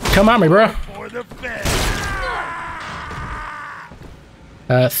 Come at me, bro.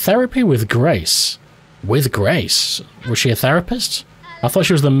 Therapy with Grace. With Grace? Was she a therapist? I thought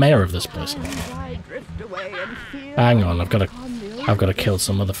she was the mayor of this place. Hang on, I've got to kill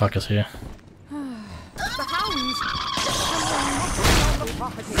some motherfuckers here.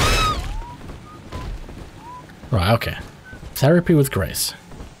 Right, okay. Therapy with Grace.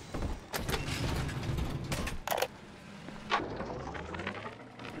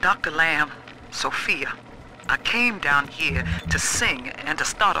 Dr. Lamb, Sophia, I came down here to sing and to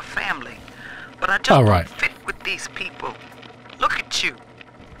start a family, but I just don't fit with these people. Look at you.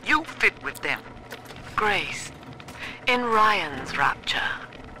 You fit with them. Grace, in Ryan's rapture,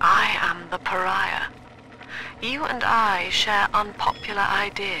 I am the pariah. You and I share unpopular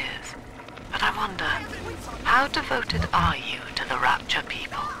ideas, but I wonder, how devoted are you to the Rapture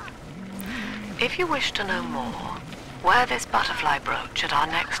people? If you wish to know more, wear this butterfly brooch at our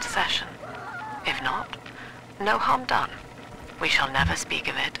next session. If not, no harm done. We shall never speak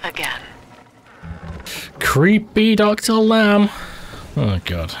of it again. Creepy Dr. Lamb. Oh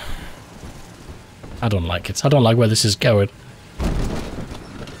god. I don't like it. I don't like where this is going.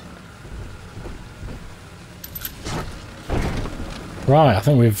 Right, I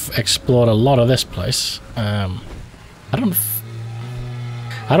think we've explored a lot of this place. I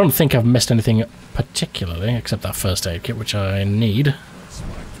don't think I've missed anything particularly, except that first aid kit, which I need.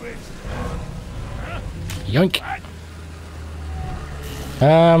 Yoink.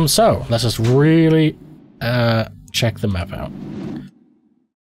 So let's just really check the map out.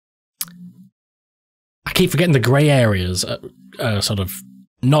 I keep forgetting the grey areas are sort of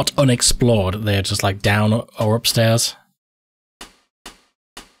not unexplored. They're just like down or upstairs.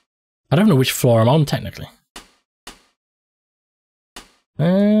 I don't know which floor I'm on technically.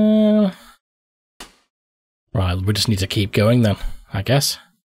 Right, we just need to keep going then, I guess.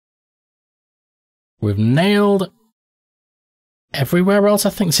 We've nailed everywhere else,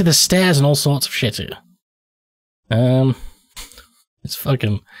 I think. See, there's stairs and all sorts of shit here. It's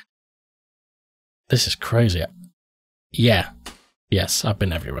fucking... This is crazy. Yeah. Yes, I've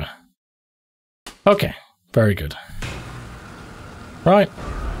been everywhere. Okay, very good. Right.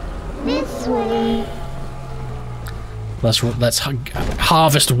 This way. Let's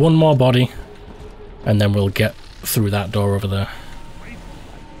harvest one more body, and then we'll get through that door over there.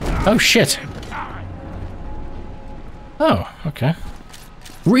 Oh shit! Oh, okay.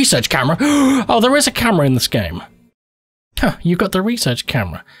 Research camera. Oh, there is a camera in this game. Huh, you got the research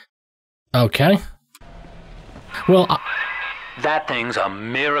camera. Okay. Well, that thing's a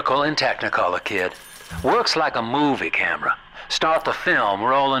miracle in Technicolor, kid. Works like a movie camera. Start the film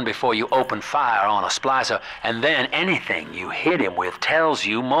rolling before you open fire on a splicer, and then anything you hit him with tells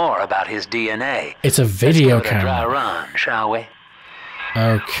you more about his DNA. It's a video Let's give it a camera. dry run, shall we?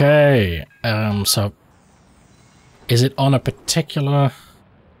 Okay. So is it on a particular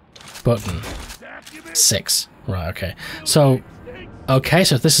button? 6. Right, okay. So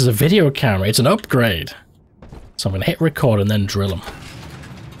this is a video camera. It's an upgrade. So I'm going to hit record and then drill him.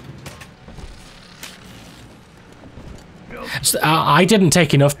 So, I didn't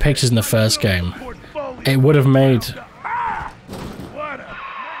take enough pictures in the first game. It would have made...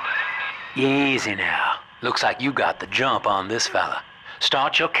 Easy now. Looks like you got the jump on this fella.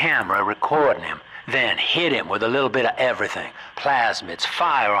 Start your camera recording him, then hit him with a little bit of everything. Plasmids,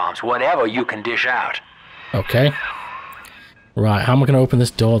 firearms, whatever you can dish out. Okay. Right, how am I going to open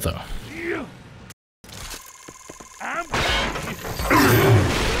this door, though?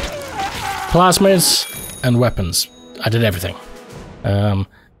 Plasmids and weapons. I did everything.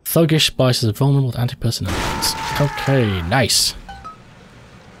 Thuggish spices are vulnerable to anti-personnel attacks. Okay, nice.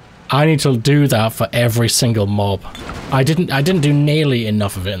 I need to do that for every single mob. I didn't do nearly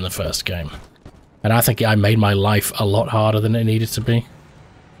enough of it in the first game. And I think I made my life a lot harder than it needed to be.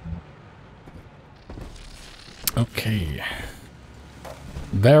 Okay.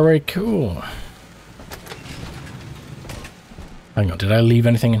 Very cool. Hang on, did I leave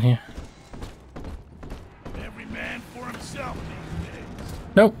anything in here? Every man for himself these days.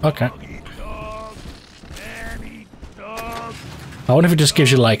 Nope, okay. Dog, nanny, dog. I wonder if it just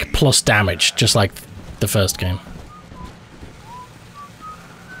gives you, like, plus damage, just like the first game.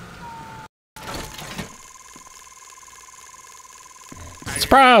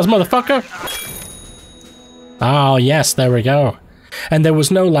 Surprise, motherfucker! Oh, yes, there we go. And there was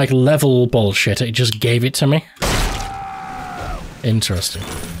no, like, level bullshit, it just gave it to me. Interesting.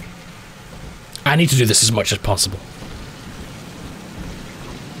 I need to do this as much as possible.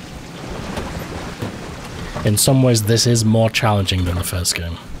 In some ways, this is more challenging than the first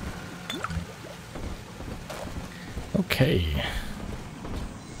game. Okay.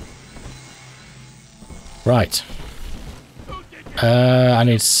 Right. I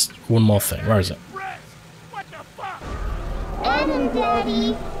need one more thing. Where is it? Adam,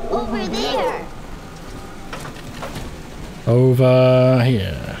 Daddy, over there. Over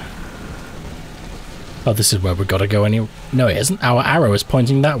here. Oh, this is where we gotta go anyway. No, it isn't. Our arrow is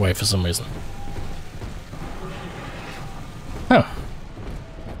pointing that way for some reason. Oh.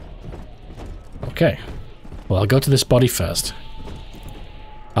 Okay. Well, I'll go to this body first.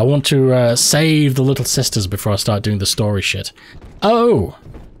 I want to save the little sisters before I start doing the story shit. Oh!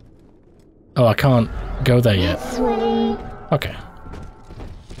 Oh, I can't go there yet. This way. Okay.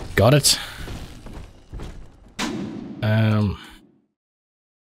 Got it.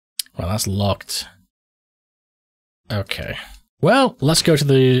 Well, that's locked. Okay. Well, let's go to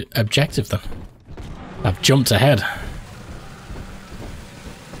the objective then. I've jumped ahead.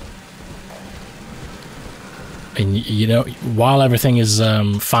 And, you know, while everything is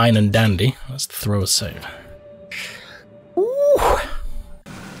fine and dandy, let's throw a save. Ooh.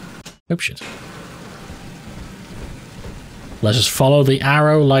 Oh, shit. Let's just follow the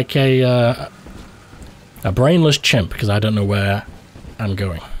arrow like a brainless chimp, because I don't know where I'm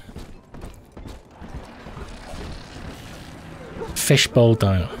going. Fishbowl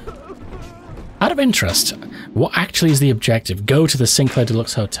Diner. Out of interest, what actually is the objective? Go to the Sinclair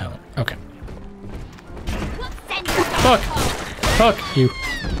Deluxe Hotel. Okay. Fuck! Fuck you.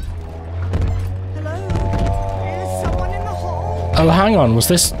 Hello? Is someone in the hall? Oh, hang on. Was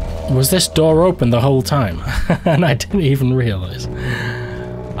this door open the whole time? And I didn't even realize.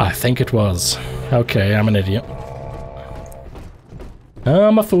 I think it was. Okay, I'm an idiot.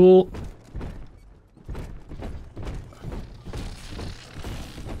 I'm a fool.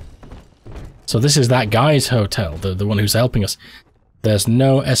 So this is that guy's hotel, the one who's helping us. There's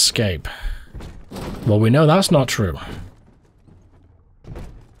no escape. Well, we know that's not true.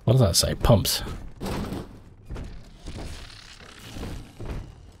 What does that say? Pumps.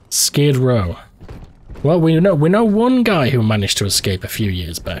 Skid Row. Well, we know one guy who managed to escape a few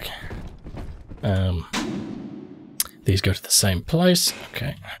years back. These go to the same place.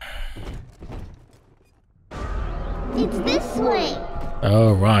 Okay. It's this way.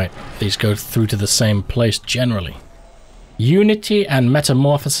 Oh, right. These go through to the same place generally. Unity and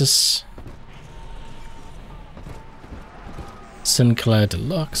Metamorphosis. Sinclair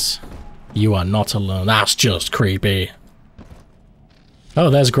Deluxe. You are not alone. That's just creepy. Oh,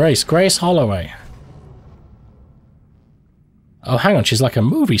 there's Grace. Grace Holloway. Oh, hang on. She's like a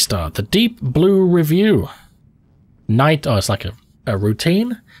movie star. The Deep Blue Review. Night. Oh, it's like a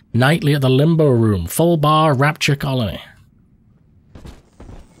routine. Nightly at the Limbo Room. Full bar Rapture Colony.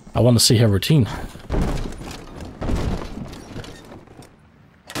 I want to see her routine.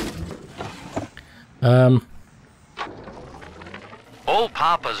 Old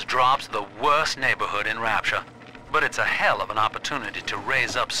Papa's Drop's the worst neighborhood in Rapture, but it's a hell of an opportunity to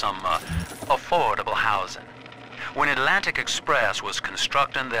raise up some affordable housing. When Atlantic Express was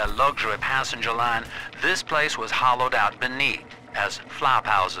constructing their luxury passenger line, this place was hollowed out beneath as flop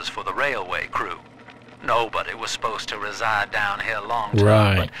houses for the railway crew. Nobody was supposed to reside down here long term,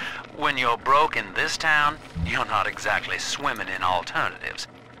 right. But when you're broke in this town, you're not exactly swimming in alternatives.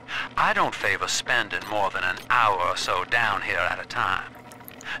 I don't favor spending more than an hour or so down here at a time.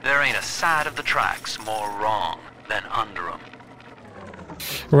 There ain't a side of the tracks more wrong than under 'em.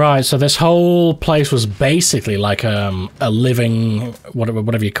 Right, so this whole place was basically like a living,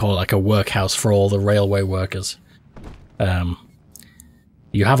 whatever you call it, like a workhouse for all the railway workers.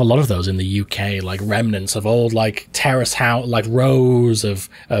 You have a lot of those in the UK, like remnants of old, like terrace house, like rows of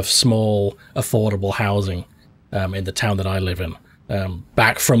small, affordable housing in the town that I live in.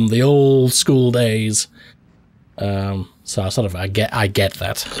 Back from the old school days. So I get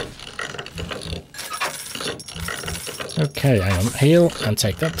that. Okay, hang on. Heal and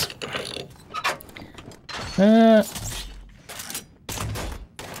take that.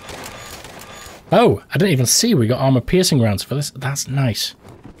 Oh, I didn't even see we got armor piercing rounds for this. That's nice.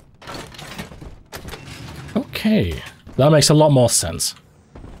 Okay, that makes a lot more sense.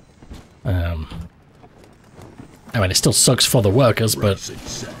 I mean, it still sucks for the workers, but...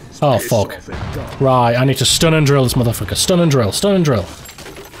 Oh, fuck. Right, I need to stun and drill this motherfucker. Stun and drill, stun and drill.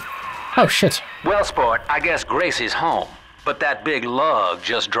 Oh, shit. Well, sport, I guess Gracie's home, but that big lug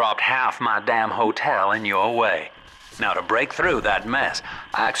just dropped half my damn hotel in your way. Now, to break through that mess,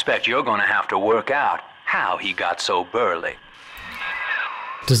 I expect you're gonna have to work out how he got so burly.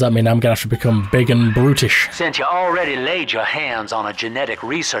 Does that mean I'm gonna have to become big and brutish? Since you already laid your hands on a genetic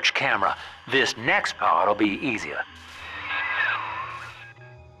research camera, this next part'll be easier.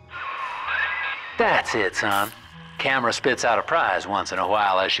 That's it, son. Camera spits out a prize once in a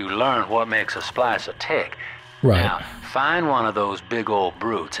while as you learn what makes a splicer tick. Right. Now, find one of those big old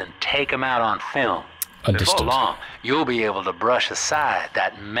brutes and take him out on film. Understood. Before long, you'll be able to brush aside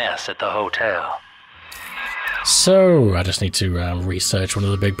that mess at the hotel. So, I just need to research one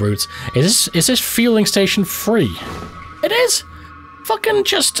of the big brutes. Is this fueling station free? It is! Fucking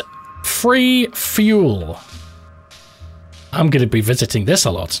just free fuel. I'm gonna be visiting this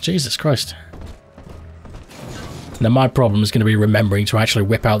a lot. Jesus Christ. Now my problem is gonna be remembering to actually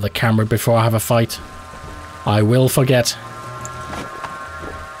whip out the camera before I have a fight. I will forget.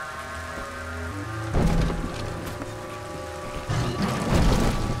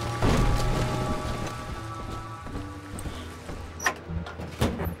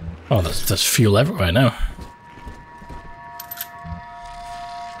 Oh, there's fuel everywhere now.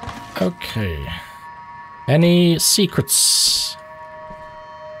 Okay. Any secrets?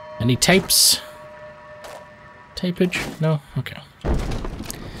 Any tapes? Tapage? No? Okay.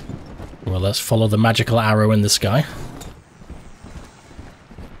 Well, let's follow the magical arrow in the sky.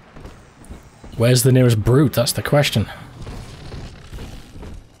 Where's the nearest brute? That's the question.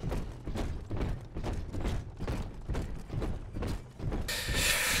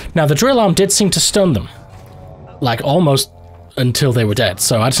 Now, the drill arm did seem to stun them. Like, almost until they were dead,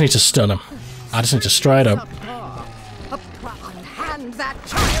 so I just need to stun them. I just need to straight up. Unhand that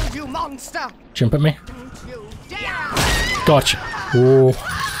child, you monster! Jump at me. Don't you dare! Gotcha. Whoa.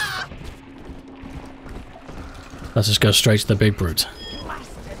 Let's just go straight to the big brute.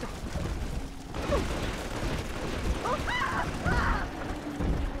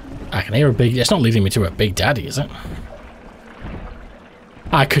 I can hear a big... It's not leading me to a big daddy, is it?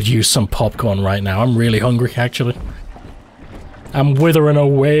 I could use some popcorn right now. I'm really hungry, actually. I'm withering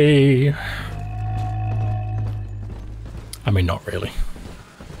away. I mean, not really.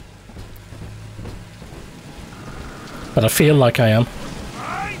 But I feel like I am.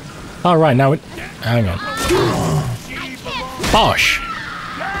 Alright, now it... Hang on. Bosh!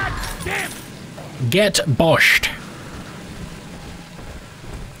 Get boshed.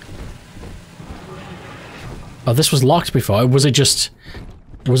 Oh, this was locked before. Was it just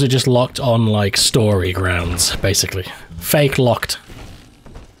locked on, like, story grounds, basically? Fake locked.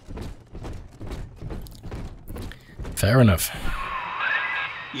 Fair enough.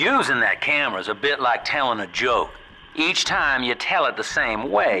 Using that camera is a bit like telling a joke. Each time you tell it the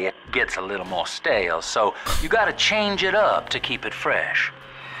same way, it gets a little more stale, so you gotta change it up to keep it fresh.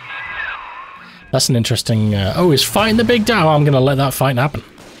 That's an interesting... oh, he's fighting the big dog. I'm gonna let that fight happen.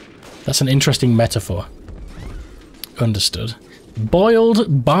 That's an interesting metaphor. Understood.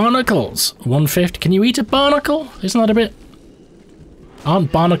 Boiled barnacles. 150. Can you eat a barnacle? Isn't that a bit...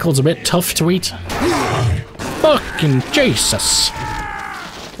 Aren't barnacles a bit tough to eat? Fucking Jesus!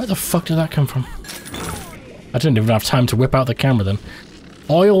 Where the fuck did that come from? I didn't even have time to whip out the camera then.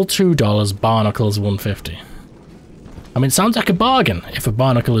 Oil $2, barnacles 150. I mean, it sounds like a bargain if a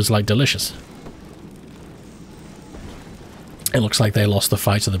barnacle is, like, delicious. It looks like they lost the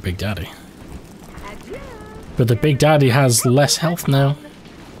fight to the Big Daddy. But the Big Daddy has less health now.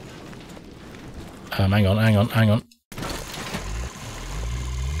 Hang on.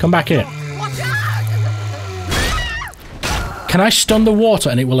 Come back here. Can I stun the water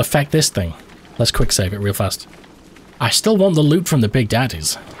and it will affect this thing? Let's quick save it real fast. I still want the loot from the Big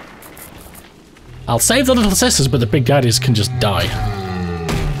Daddies. I'll save the little sisters, but the Big Daddies can just die.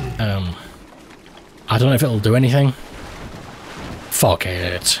 I don't know if it'll do anything. Fuck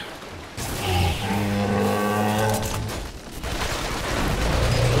it.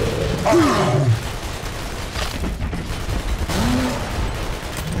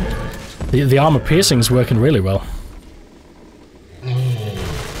 The armor piercing is working really well.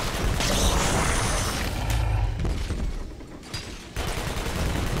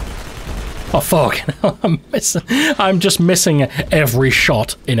 Oh fuck! I'm just missing every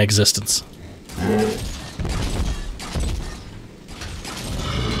shot in existence.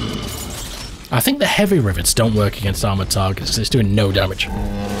 I think the heavy rivets don't work against armored targets because it's doing no damage.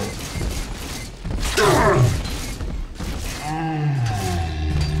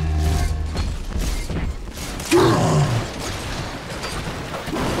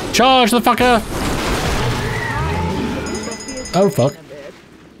 Charge the fucker! Oh fuck.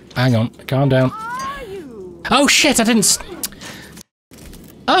 Hang on, calm down. Oh shit, I didn't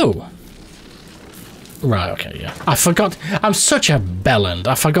Oh! Right, okay, yeah. I forgot. I'm such a bellend.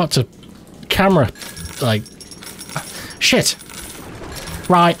 I forgot to camera, like... Shit!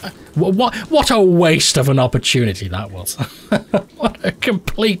 Right. What a waste of an opportunity that was. What a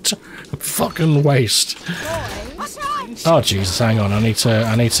complete fucking waste. Oh Jesus, hang on. I need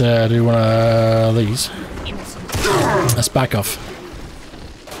to do one of these. Let's back off.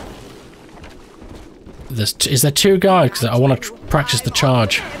 Is there two guys? Because I want to practice the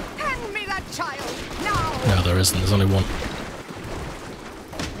charge. No, there isn't. There's only one.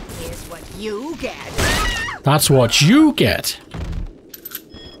 Here's what you get. That's what you get.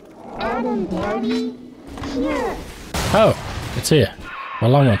 Adam, Daddy, here. Oh, it's here.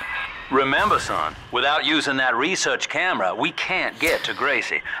 Well, hang on. Remember, son, without using that research camera, we can't get to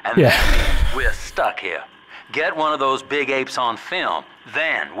Gracie. And yeah. that means we're stuck here. Get one of those big apes on film,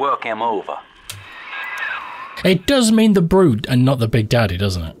 then work him over. It does mean the Brood and not the Big Daddy,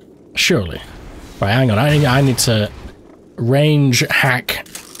 doesn't it? Surely. Right, hang on. I need to range hack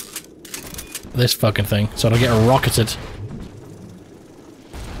this fucking thing so I don't get rocketed.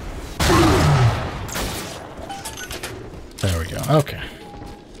 There we go. Okay.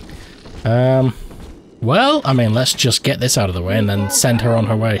 Well, I mean, let's just get this out of the way and then send her on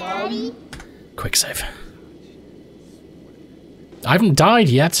her way. Quick save. I haven't died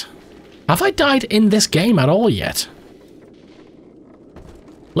yet. Have I died in this game at all yet?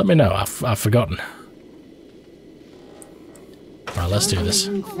 Let me know. I've forgotten. Right, let's do this.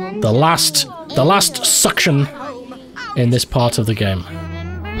 The last suction in this part of the game.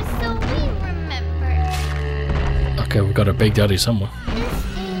 Okay, we've got a Big Daddy somewhere.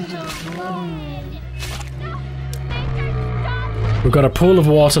 We've got a pool of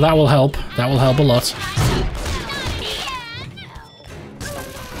water, that will help. That will help a lot.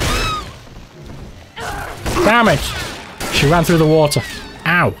 Damn it! She ran through the water.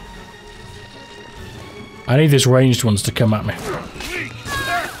 Ow! I need these ranged ones to come at me.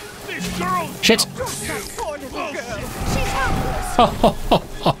 Shit!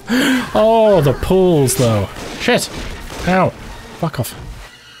 Oh, the pools though. Shit! Ow! Fuck off.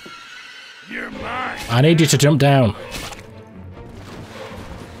 I need you to jump down.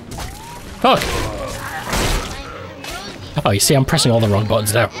 Fuck! Oh, you see, I'm pressing all the wrong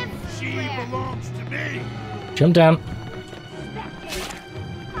buttons now. Jump down.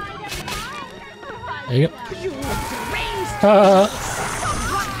 There you go.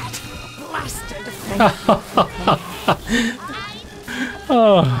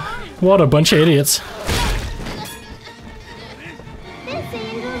 Oh, what a bunch of idiots.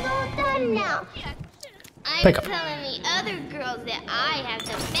 Pick up. Telling the other girls that I have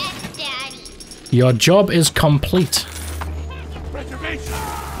the best daddy. Your job is complete.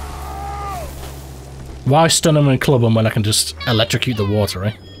 Why stun them and club them when I can just electrocute the water,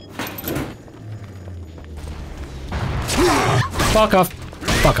 eh? Fuck off.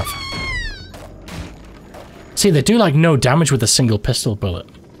 Fuck off. See, they do like no damage with a single pistol bullet.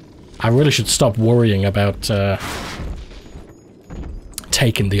 I really should stop worrying about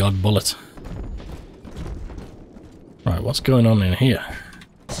taking the odd bullet. Right, what's going on in here?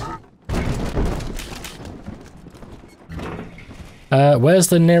 Where's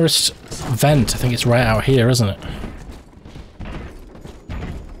the nearest vent? I think it's right out here, isn't it?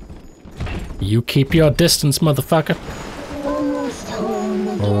 You keep your distance, motherfucker.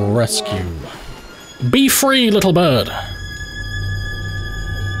 Rescue. Be free, little bird.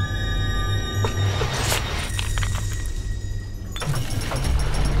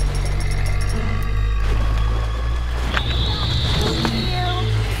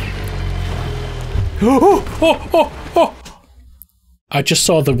 Oh! I just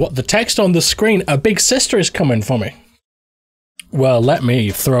saw the text on the screen. A big sister is coming for me. Well, let me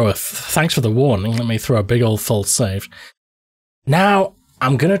throw a... Thanks for the warning. Let me throw a big old false save. Now,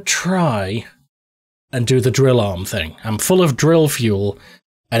 I'm gonna try and do the drill arm thing. I'm full of drill fuel,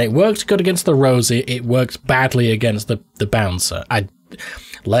 and it worked good against the Rosie. It worked badly against the bouncer.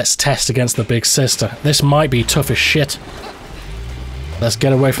 Let's test against the big sister. This might be tough as shit. Let's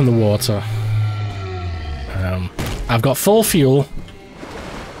get away from the water. I've got full fuel.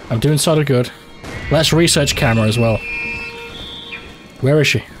 I'm doing sort of good. Let's research camera as well. Where is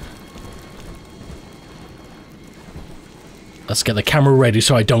she? Let's get the camera ready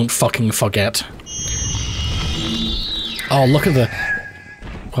so I don't fucking forget. Oh, look at the...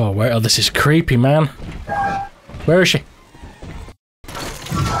 Oh, where? Oh, this is creepy, man. Where is she?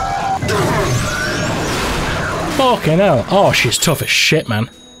 Fucking hell. Oh, she's tough as shit, man.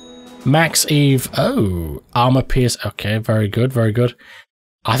 Max Eve. Oh, armor pierce. Okay, very good, very good.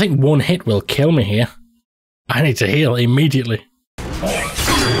 I think one hit will kill me here. I need to heal immediately.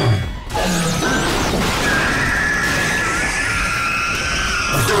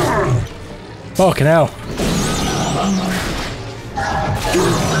 Fucking hell.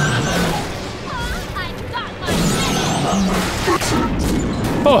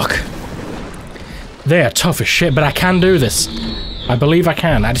 Fuck. They are tough as shit, but I can do this. I believe I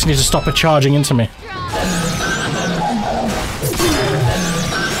can. I just need to stop her charging into me.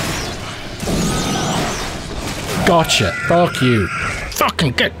 Gotcha. Fuck you.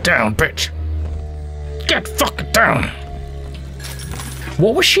 Fucking get down, bitch. Get fucking down.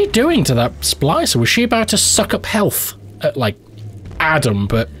 What was she doing to that splicer? Was she about to suck up health? Like Adam,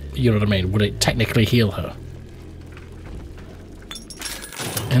 but you know what I mean? Would it technically heal her?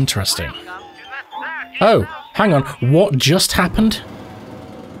 Interesting. Oh, hang on. What just happened?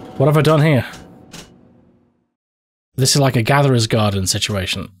 What have I done here? This is like a gatherer's garden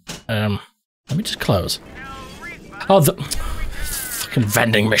situation. Let me just close. Oh, the fucking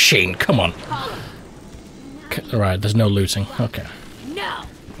vending machine. Come on. Right, there's no looting. Okay. No.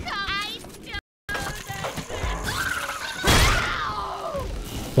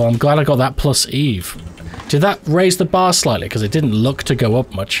 Well, I'm glad I got that plus Eve. Did that raise the bar slightly? Because it didn't look to go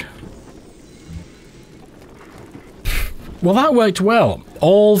up much. Well, that worked well.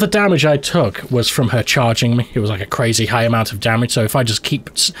 All the damage I took was from her charging me. It was like a crazy high amount of damage, so if I just keep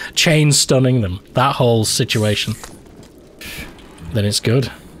chain stunning them, that whole situation, then it's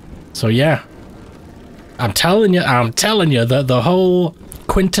good. So yeah. I'm telling you that the whole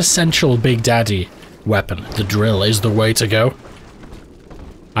quintessential Big Daddy weapon, the drill, is the way to go.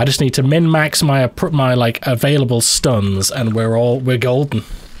 I just need to min-max my like available stuns, and we're golden.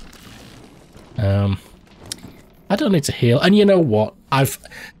 I don't need to heal, and you know what?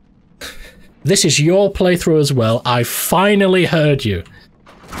 This is your playthrough as well. I finally heard you.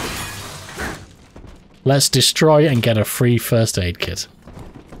 Let's destroy it and get a free first aid kit.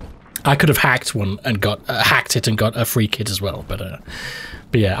 I could have hacked one and hacked it and got a free kit as well, but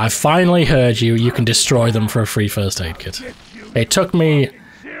yeah, I finally heard you. You can destroy them for a free first aid kit. It took me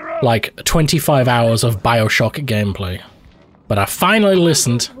like 25 hours of BioShock gameplay, but I finally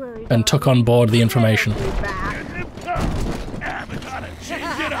listened and took on board the information.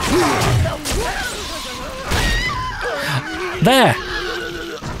 There!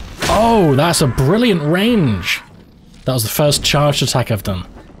 Oh, that's a brilliant range. That was the first charged attack I've done.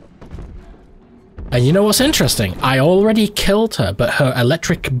 And you know what's interesting? I already killed her, but her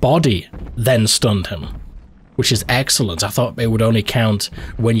electric body then stunned him, which is excellent. I thought it would only count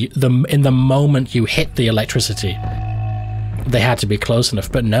when in the moment you hit the electricity. They had to be close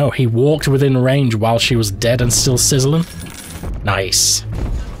enough, but no, he walked within range while she was dead and still sizzling. Nice.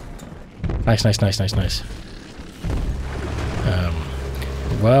 Nice.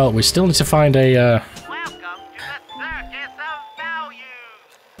 Well, we still need to find a,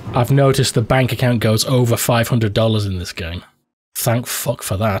 I've noticed the bank account goes over $500 in this game. Thank fuck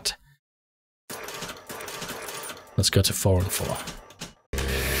for that. Let's go to 4 and 4.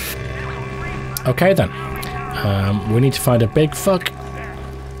 Okay then. We need to find a big fuck.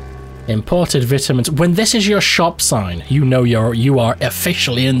 Imported vitamins. When this is your shop sign, you know you are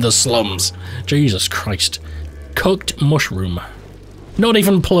officially in the slums. Jesus Christ. Cooked mushroom. Not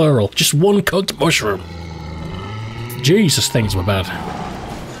even plural, just one cooked mushroom. Jesus, things were bad.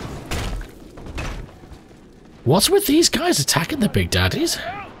 What's with these guys attacking the Big Daddies?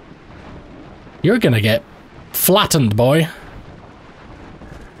 You're gonna get flattened, boy.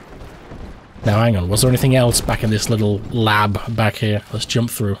 Now, hang on. Was there anything else back in this little lab back here? Let's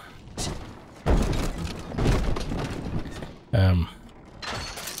jump through.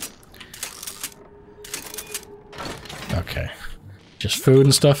 Okay. Just food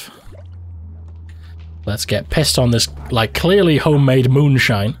and stuff. Let's get pissed on this, like, clearly homemade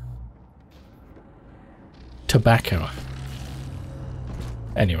moonshine. Tobacco.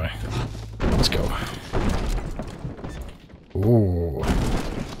 Anyway. Let's go. Ooh.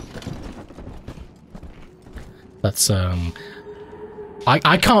 That's,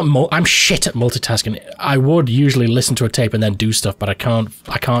 I can't I'm shit at multitasking. I would usually listen to a tape and then do stuff, but I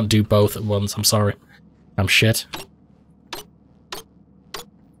can't do both at once. I'm sorry. I'm shit.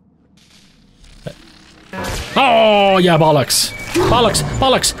 Oh, yeah, bollocks. Bollocks,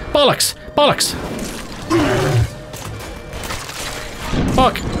 bollocks, bollocks, bollocks.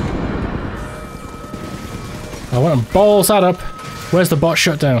 Fuck. I want to balls that up. Where's the bot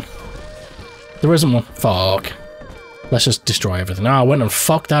shutdown? There isn't one. Fuck. Let's just destroy everything. Oh, I went and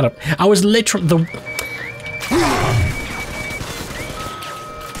fucked that up. I was literally the...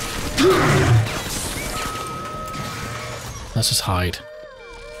 Let's just hide.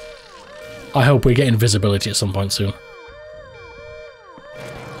 I hope we get invisibility at some point soon.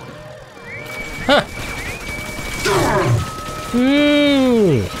 Huh.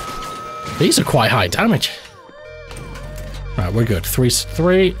 Ooh. These are quite high damage. Right, we're good.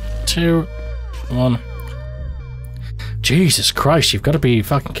 3, 2, 1. Jesus Christ, you've got to be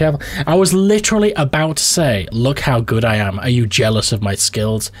fucking careful. I was literally about to say, look how good I am. Are you jealous of my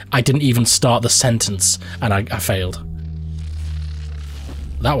skills? I didn't even start the sentence, and I failed.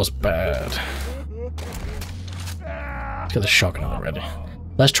 That was bad. Let's get the shotgun already.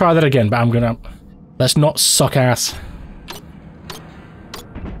 Let's try that again, but I'm gonna... Let's not suck ass.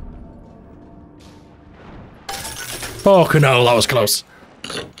 Oh, no, that was close.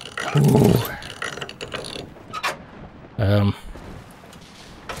 Ooh.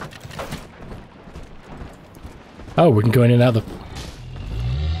 Oh, we can go in and out of the...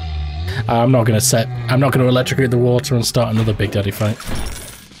 I'm not gonna electrocute the water and start another Big Daddy fight.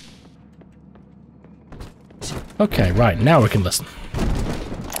 Okay, right, now we can listen.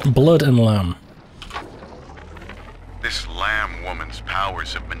 Blood and lamb. This lamb woman's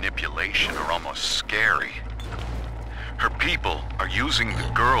powers of manipulation are almost scary. Her people are using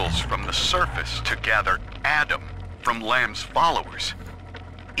the girls from the surface to gather Adam from Lamb's followers.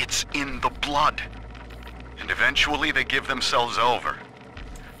 It's in the blood. And eventually they give themselves over.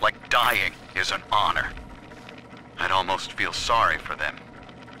 Like dying is an honor. I'd almost feel sorry for them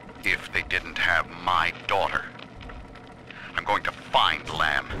if they didn't have my daughter. I'm going to find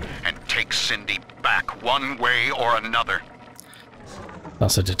Lamb and take Cindy back one way or another.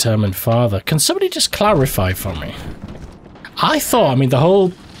 That's a determined father. Can somebody just clarify for me? I thought, I mean, the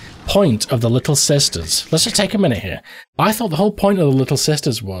whole point of the Little Sisters... Let's just take a minute here. I thought the whole point of the Little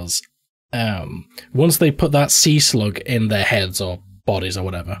Sisters was... once they put that sea slug in their heads or bodies or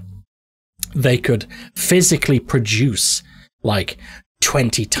whatever, they could physically produce, like,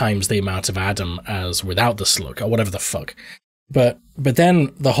 20 times the amount of Adam as without the slug, or whatever the fuck. But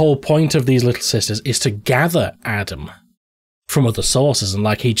then the whole point of these Little Sisters is to gather Adam from other sources, and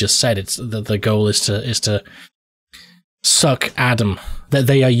like he just said, it's the goal is to suck Adam. That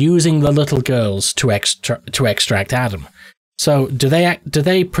they are using the little girls to extract Adam. So do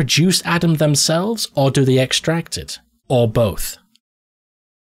they produce Adam themselves, or do they extract it, or both?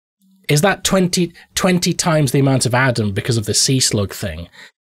 Is that 20 times the amount of Adam because of the sea slug thing?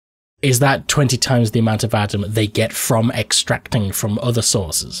 Is that 20 times the amount of Adam they get from extracting from other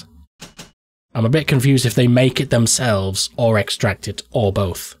sources? I'm a bit confused if they make it themselves, or extract it, or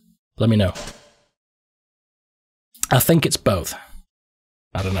both. Let me know. I think it's both.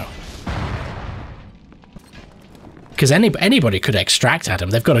 I don't know. Because anybody could extract Adam.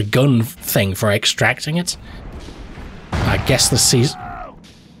 They've got a gun thing for extracting it. I guess the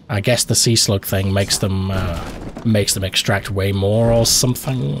sea slug thing makes them extract way more or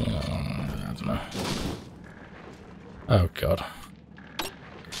something. I don't know. Oh god.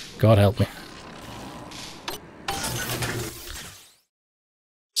 God help me.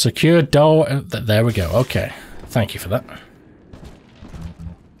 Secure door. There we go. Okay. Thank you for that.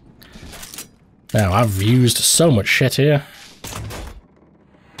 Now, I've used so much shit here.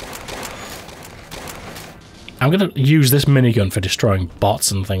 I'm gonna use this minigun for destroying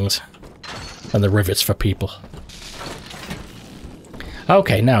bots and things. And the rivets for people.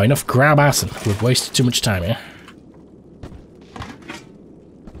 Okay, now enough grab assing. We've wasted too much time here.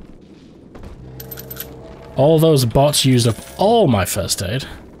 All those bots used up all my first aid.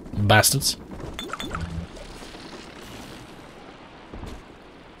 Bastards.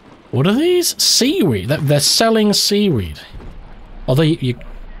 What are these? Seaweed. They're selling seaweed. Although you...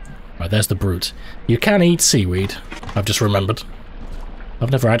 Right, there's the brute. You can eat seaweed. I've just remembered.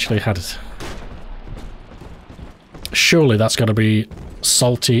 I've never actually had it. Surely that's got to be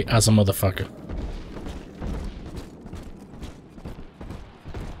salty as a motherfucker.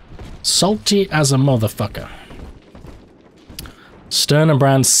 Salty as a motherfucker. Stern &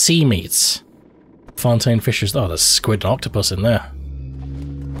 Brand sea meats. Fontaine fishes. Oh, there's squid and octopus in there.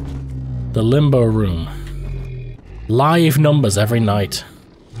 The limbo room. Live numbers every night.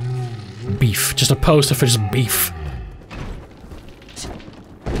 Beef. Just a poster for just beef.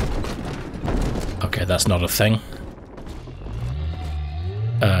 Okay, that's not a thing.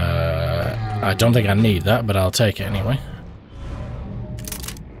 I don't think I need that, but I'll take it anyway.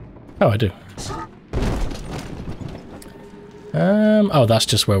 Oh, I do. Oh, that's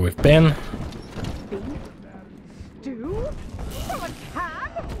just where we've been.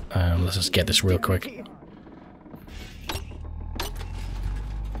 Let's just get this real quick.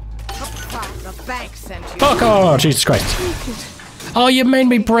 Fuck off! Jesus Christ! Oh, you made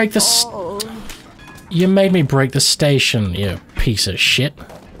me break the. You made me break the station, you piece of shit.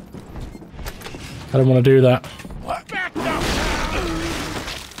 I don't want to do that.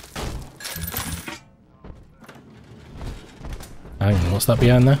 Hang on, what's that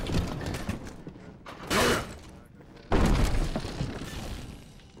behind there?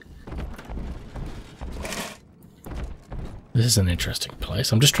 This is an interesting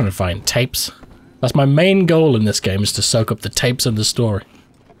place. I'm just trying to find tapes. That's my main goal in this game, is to soak up the tapes of the story.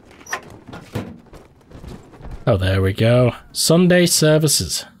 Oh, there we go. Sunday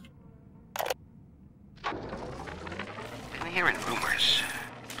services. I'm hearing rumors.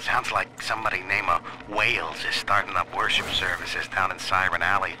 Sounds like somebody named Wales is starting up worship services down in Siren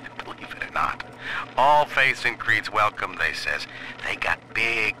Alley, believe it or not. All faiths and creeds welcome, they says. They got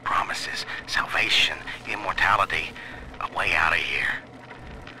big promises. Salvation, immortality, a way out of here.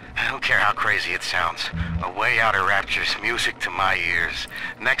 I don't care how crazy it sounds. A way out of rapture's music to my ears.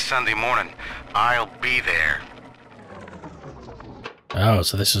 Next Sunday morning, I'll be there. Oh,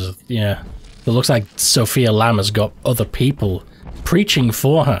 so this is, yeah. It looks like Sophia Lamb has got other people preaching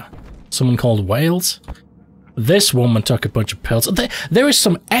for her. Someone called Wales. This woman took a bunch of pills. There is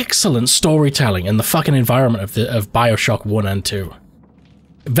some excellent storytelling in the fucking environment of BioShock 1 and 2.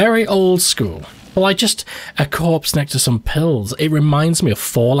 Very old school. But like just a corpse next to some pills. It reminds me of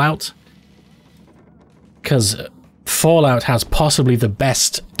Fallout. because Fallout has possibly the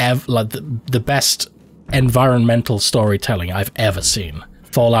best the best environmental storytelling I've ever seen.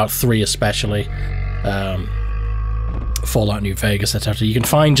 Fallout 3 especially, Fallout New Vegas, etc. You can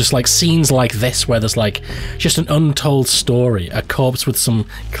find just like scenes like this where there's like just an untold story, a corpse with some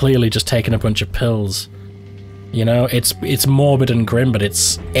clearly just taking a bunch of pills. You know, it's morbid and grim, but it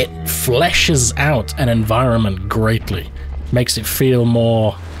fleshes out an environment greatly, makes it feel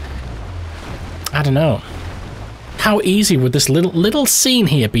more. I don't know. How easy would this little scene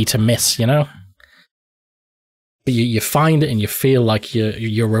here be to miss? You know. You find it and you feel like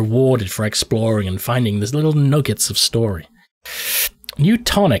you're rewarded for exploring and finding these little nuggets of story. New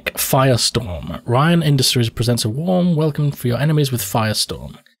tonic, Firestorm. Ryan Industries presents a warm welcome for your enemies with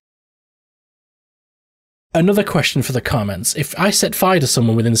Firestorm. Another question for the comments. If I set fire to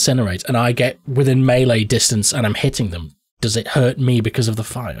someone with Incinerate and I get within melee distance and I'm hitting them, does it hurt me because of the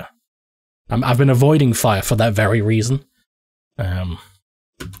fire? I've been avoiding fire for that very reason. Let's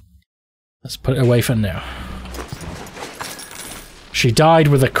put it away for now. She died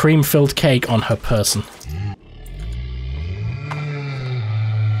with a cream-filled cake on her person.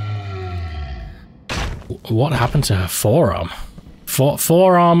 What happened to her forearm?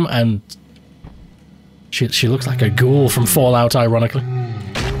 Forearm, and she looks like a ghoul from Fallout, ironically.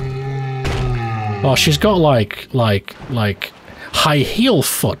 Oh, she's got like high heel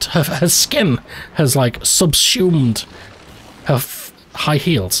foot. Her skin has like subsumed her high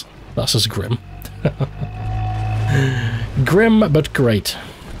heels. That's just grim. Grim, but great.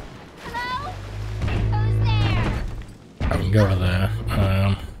 Hello? Who's there? I can go over there.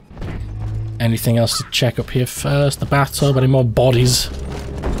 Anything else to check up here first? The bathtub? Any more bodies?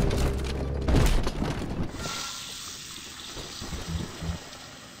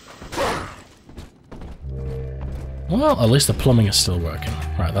 Well, at least the plumbing is still working.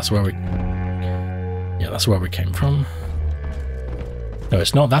 Right, that's where we... Yeah, that's where we came from. No,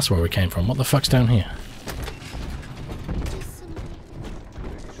 it's not. That's where we came from. What the fuck's down here?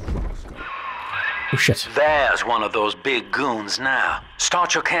 Oh shit. There's one of those big goons now.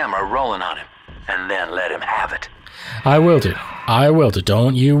 Start your camera rolling on him, and then let him have it. I will do. I will do.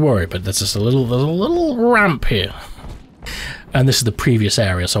 Don't you worry. But there's just a little ramp here, and this is the previous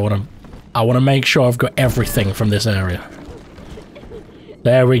area. So I want to make sure I've got everything from this area.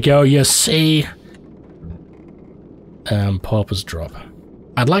 There we go. You see, Pauper's Drop.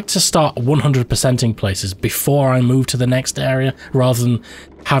 I'd like to start 100%ing places before I move to the next area, rather than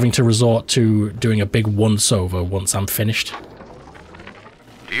having to resort to doing a big once-over once I'm finished.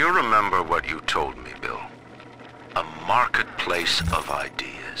 Do you remember what you told me, Bill? A marketplace of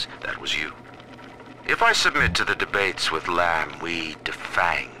ideas. That was you. If I submit to the debates with Lamb, we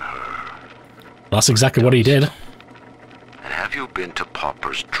defang her. That's exactly what he did. And have you been to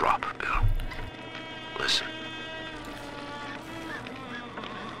Pauper's Drop, Bill? Listen.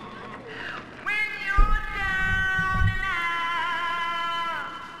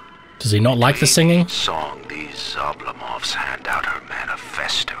 Does he not like the singing? Song these Oblomovs hand out her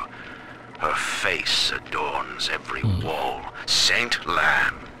manifesto. Her face adorns every wall. Saint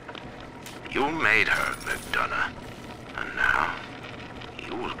Lamb. You made her, McDonough. And now,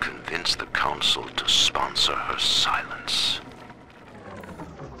 you will convince the council to sponsor her silence.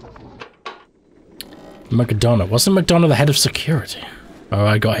 McDonough. Wasn't McDonough the head of security? Oh,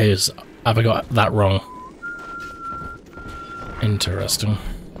 I got his... Have I got that wrong? Interesting.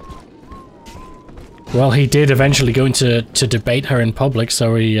 Well, he did eventually go into to debate her in public,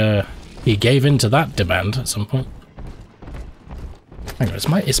 so he gave in to that demand at some point. Hang on,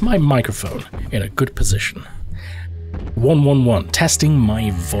 is my microphone in a good position? 111, testing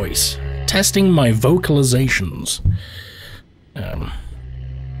my voice, testing my vocalizations.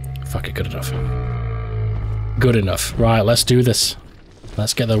 Fuck it, good enough. Good enough. Right, let's do this.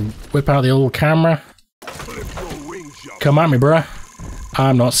 Let's whip out the old camera. Come at me, bruh.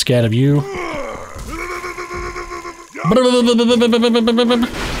 I'm not scared of you.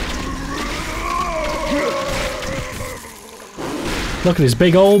 Look at his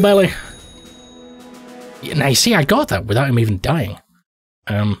big old belly. Now you see, I got that without him even dying.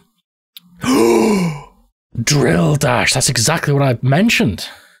 Drill dash. That's exactly what I mentioned.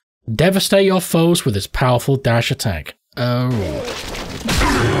 Devastate your foes with his powerful dash attack. Oh.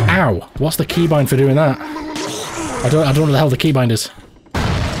 Ow. What's the keybind for doing that? I don't know what the hell the keybind is.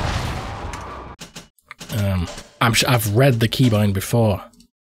 I've read the keybind before.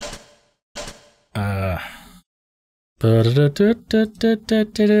 I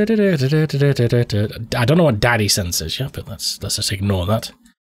don't know what daddy sense is, yeah, but let's just ignore that.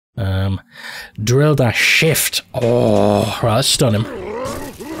 Drill dash shift. Oh, right, let's stun him.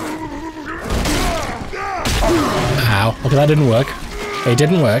 Ow. Okay, that didn't work. It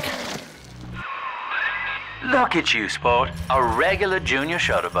didn't work. Look at you, sport. A regular junior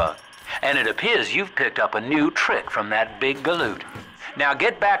shutterbug. And it appears you've picked up a new trick from that big galoot. Now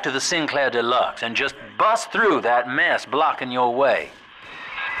get back to the Sinclair Deluxe and just bust through that mess blocking your way.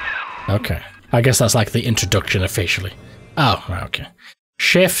 Okay. I guess that's like the introduction officially. Oh, okay.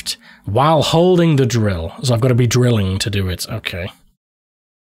 Shift while holding the drill. So I've got to be drilling to do it. Okay.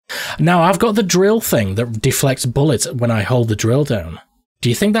 Now I've got the drill thing that deflects bullets when I hold the drill down. Do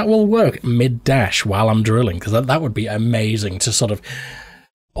you think that will work mid-dash while I'm drilling? Because that would be amazing to sort of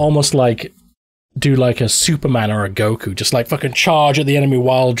almost like do like a Superman or a Goku. Just like fucking charge at the enemy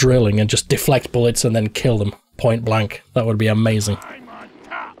while drilling and just deflect bullets and then kill them point blank. That would be amazing. I'm on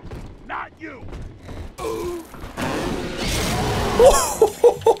top, not you.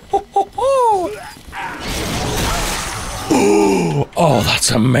 Oh,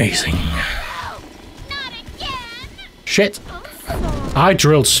 that's amazing. Shit. I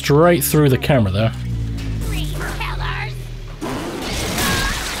drilled straight through the camera there.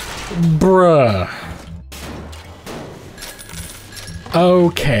 Bruh.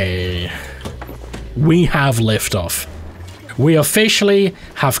 Okay. We have liftoff. We officially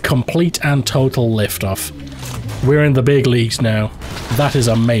have complete and total liftoff. We're in the big leagues now. That is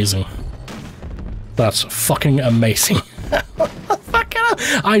amazing. That's fucking amazing.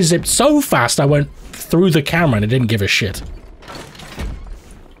 I zipped so fast I went through the camera and it didn't give a shit.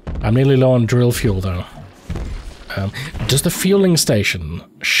 I'm nearly low on drill fuel though. Does the fueling station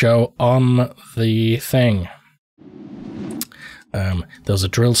show on the thing? There's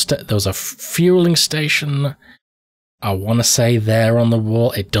a fueling station. I want to say there on the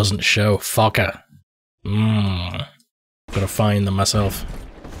wall. It doesn't show. Fucker. Gotta find them myself.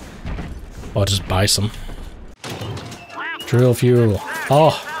 Or just buy some. Drill fuel.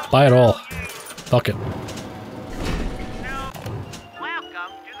 Oh, buy it all. Fuck it.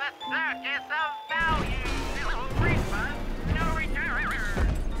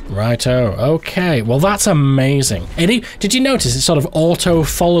 Righto, okay, well that's amazing. Did you notice it sort of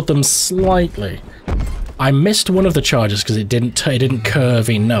auto-followed them slightly? I missed one of the charges because it didn't curve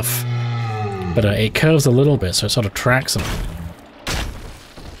enough. But it curves a little bit, so it sort of tracks them.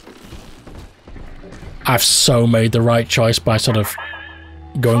 I've so made the right choice by sort of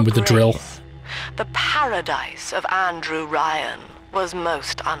going with the drill. The paradise of Andrew Ryan was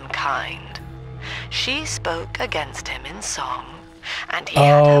most unkind. She spoke against him in song, and he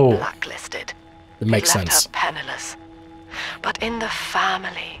had her blacklisted. It makes left sense. her penniless. But in the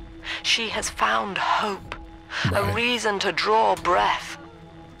family, she has found hope, a reason to draw breath.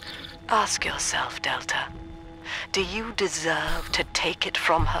 Ask yourself, Delta, do you deserve to take it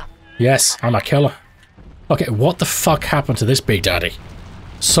from her? Yes, I'm a killer. Okay, what the fuck happened to this Big Daddy?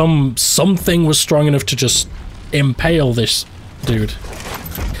 Something was strong enough to just impale this dude.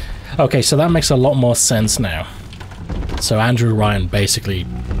 Okay, so that makes a lot more sense now. So Andrew Ryan basically,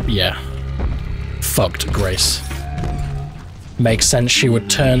 yeah, fucked Grace. Makes sense she would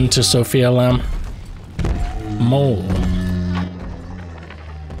turn to Sophia Lamb. Mole.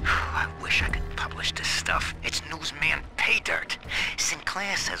 I wish I could publish this stuff. It's newsman pay dirt.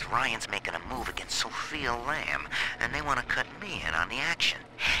 Sinclair says Ryan's making a move against Sophia Lamb, and they want to cut me in on the action.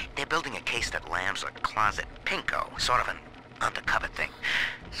 They're building a case that Lamb's a closet pinko, sort of an undercover thing.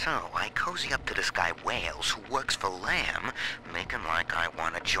 So I cozy up to this guy Wales, who works for Lamb, making like I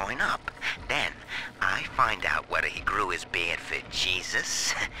want to join up. Then I find out whether he grew his beard for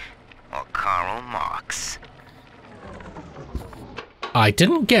Jesus or Karl Marx. I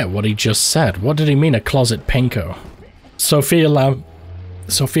didn't get what he just said. What did he mean, a closet pinko? Sophia Lamb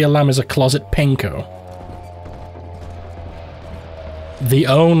is a closet pinko. The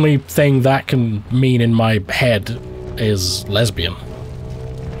only thing that can mean in my head is lesbian.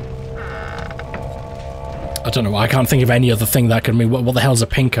 I don't know, I can't think of any other thing that could mean. What the hell's a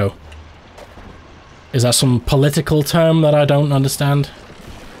pinko? Is that some political term that I don't understand?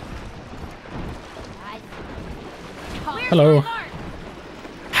 Hello.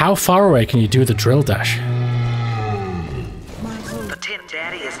 How far away can you do the drill dash? The Tin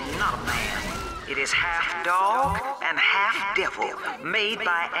Daddy is not a man. It is half dog and half devil, made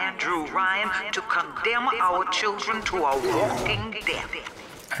by Andrew Ryan to condemn our children to a walking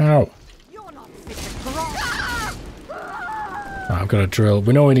death. Ow. I've got to drill.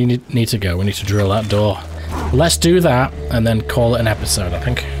 We know where we need to go. We need to drill that door. Let's do that and then call it an episode, I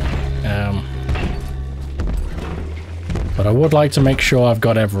think. But I would like to make sure I've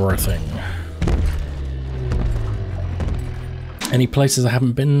got everything. Any places I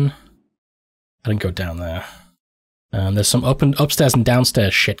haven't been? I didn't go down there. There's some upstairs and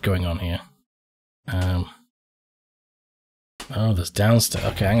downstairs shit going on here. Oh, there's downstairs.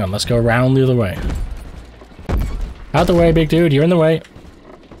 Okay, hang on. Let's go around the other way. Out the way, big dude. You're in the way.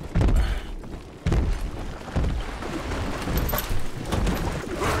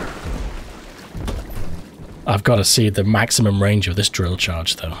 I've got to see the maximum range of this drill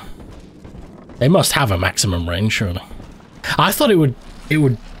charge, though. They must have a maximum range, surely. I thought it would,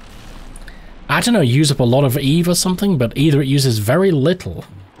 I don't know, use up a lot of Eve or something, but either it uses very little,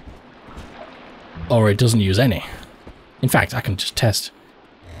 or it doesn't use any. In fact, I can just test.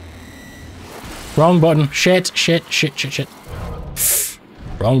 Wrong button. Shit.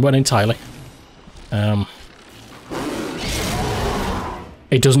 Wrong button entirely.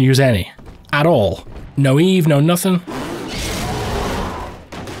 It doesn't use any. At all. No Eve, no nothing.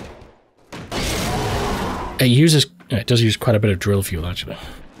 It does use quite a bit of drill fuel, actually.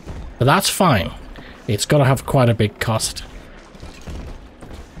 But that's fine. It's got to have quite a big cost.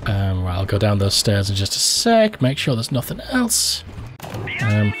 Right, I'll go down those stairs in just a sec, make sure there's nothing else.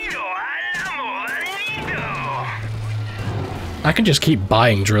 I can just keep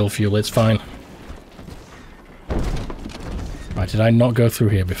buying drill fuel, it's fine. Right, did I not go through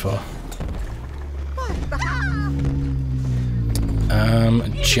here before?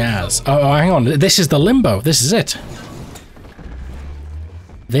 Jazz. Oh, hang on. This is the limbo. This is it.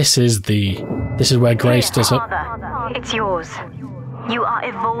 This is where Grace does it. It's yours. You are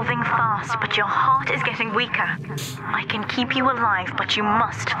evolving fast, but your heart is getting weaker. I can keep you alive, but you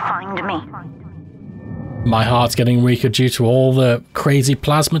must find me. My heart's getting weaker due to all the crazy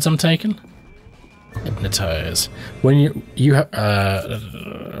plasmids I'm taking. Hypnotize. When you have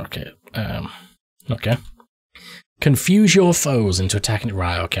okay. Okay. Confuse your foes into attacking.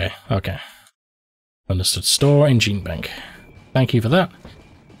 Right, okay. Understood. Store in gene bank. Thank you for that.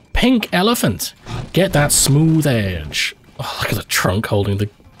 Pink elephant. Get that smooth edge. Oh, look at the trunk holding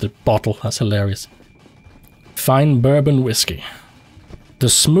the bottle. That's hilarious. Fine bourbon whiskey. The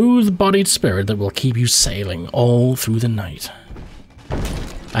smooth-bodied spirit that will keep you sailing all through the night.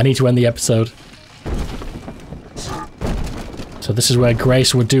 I need to end the episode. So this is where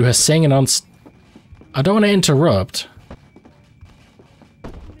Grace would do her singing on... I don't want to interrupt.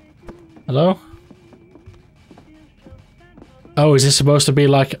 Hello? Oh, is this supposed to be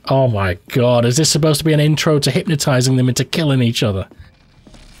like... Oh my god, is this supposed to be an intro to hypnotizing them into killing each other?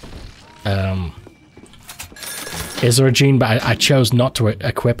 Is there a gene bank? I chose not to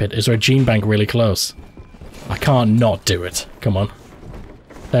equip it. Is there a gene bank really close? I can't not do it. Come on.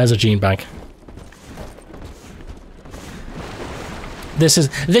 There's a gene bank. This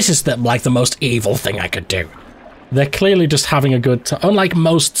is like the most evil thing I could do. They're clearly just having a good time. Unlike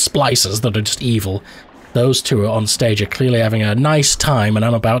most splicers that are just evil, those two on stage are clearly having a nice time, and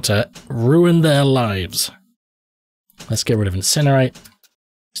I'm about to ruin their lives. Let's get rid of Incinerate.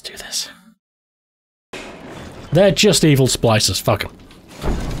 Let's do this. They're just evil splicers. Fuck them.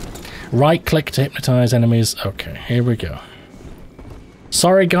 Right-click to hypnotize enemies. Okay, here we go.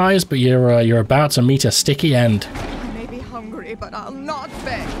 Sorry, guys, but you're about to meet a sticky end. Hungry, but I'll not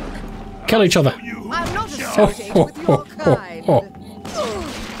beg. Kill each other. I'm not associated with your kind.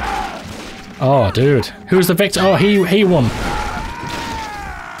 Oh, dude. Who's the victor? Oh, he won.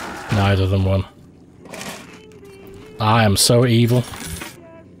 Neither of them won. I am so evil.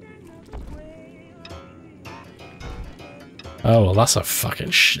 Oh, well, that's a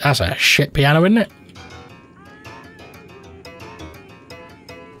fucking that's a shit piano, isn't it?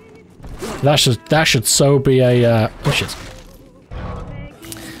 That should so be a oh shit.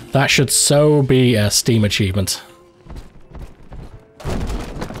 That should so be a Steam achievement.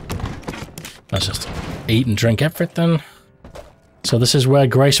 Let's just eat and drink everything. So this is where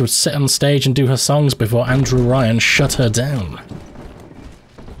Grace would sit on stage and do her songs before Andrew Ryan shut her down.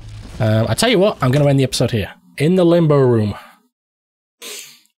 I tell you what, I'm going to end the episode here. In the limbo room.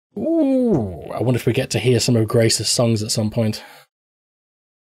 Ooh, I wonder if we get to hear some of Grace's songs at some point.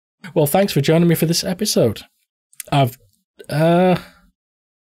 Well, thanks for joining me for this episode.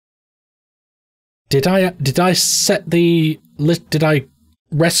 Did I set the list? Did I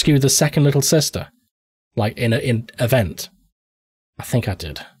rescue the second little sister, like in an event? I think I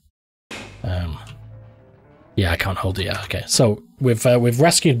did. Yeah, I can't hold it. Yeah, okay. So we've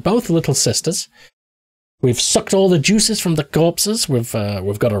rescued both little sisters. We've sucked all the juices from the corpses. We've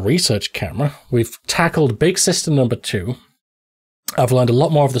got a research camera. We've tackled Big Sister number 2. I've learned a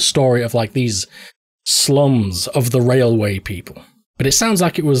lot more of the story of like these slums of the railway people. But it sounds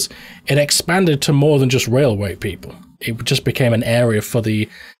like it expanded to more than just railway people. It just became an area for the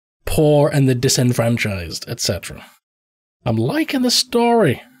poor and the disenfranchised, etc. I'm liking the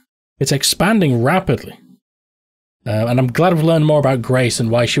story. It's expanding rapidly. And I'm glad I've learned more about Grace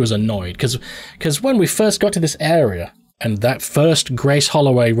and why she was annoyed. Because when we first got to this area, and that first Grace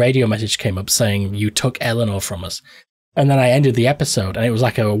Holloway radio message came up saying, "You took Eleanor from us." And then I ended the episode, and it was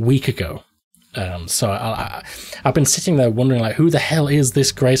like a week ago. So I've been sitting there wondering, like, who the hell is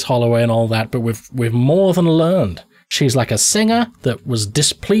this Grace Holloway and all that? But we've more than learned. She's like a singer that was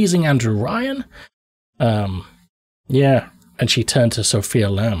displeasing Andrew Ryan. Yeah, and she turned to Sophia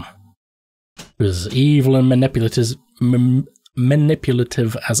Lamb, who was evil and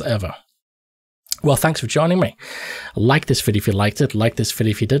manipulative as ever. Well, thanks for joining me. Like this video if you liked it, like this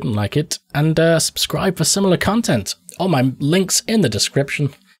video if you didn't like it, and subscribe for similar content. All my links in the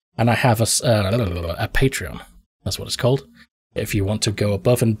description, and I have a Patreon. That's what it's called. If you want to go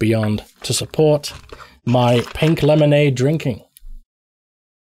above and beyond to support my pink lemonade drinking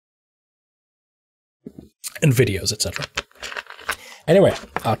and videos, etc. Anyway,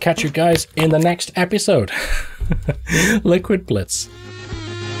 I'll catch you guys in the next episode. Liquid Blitz.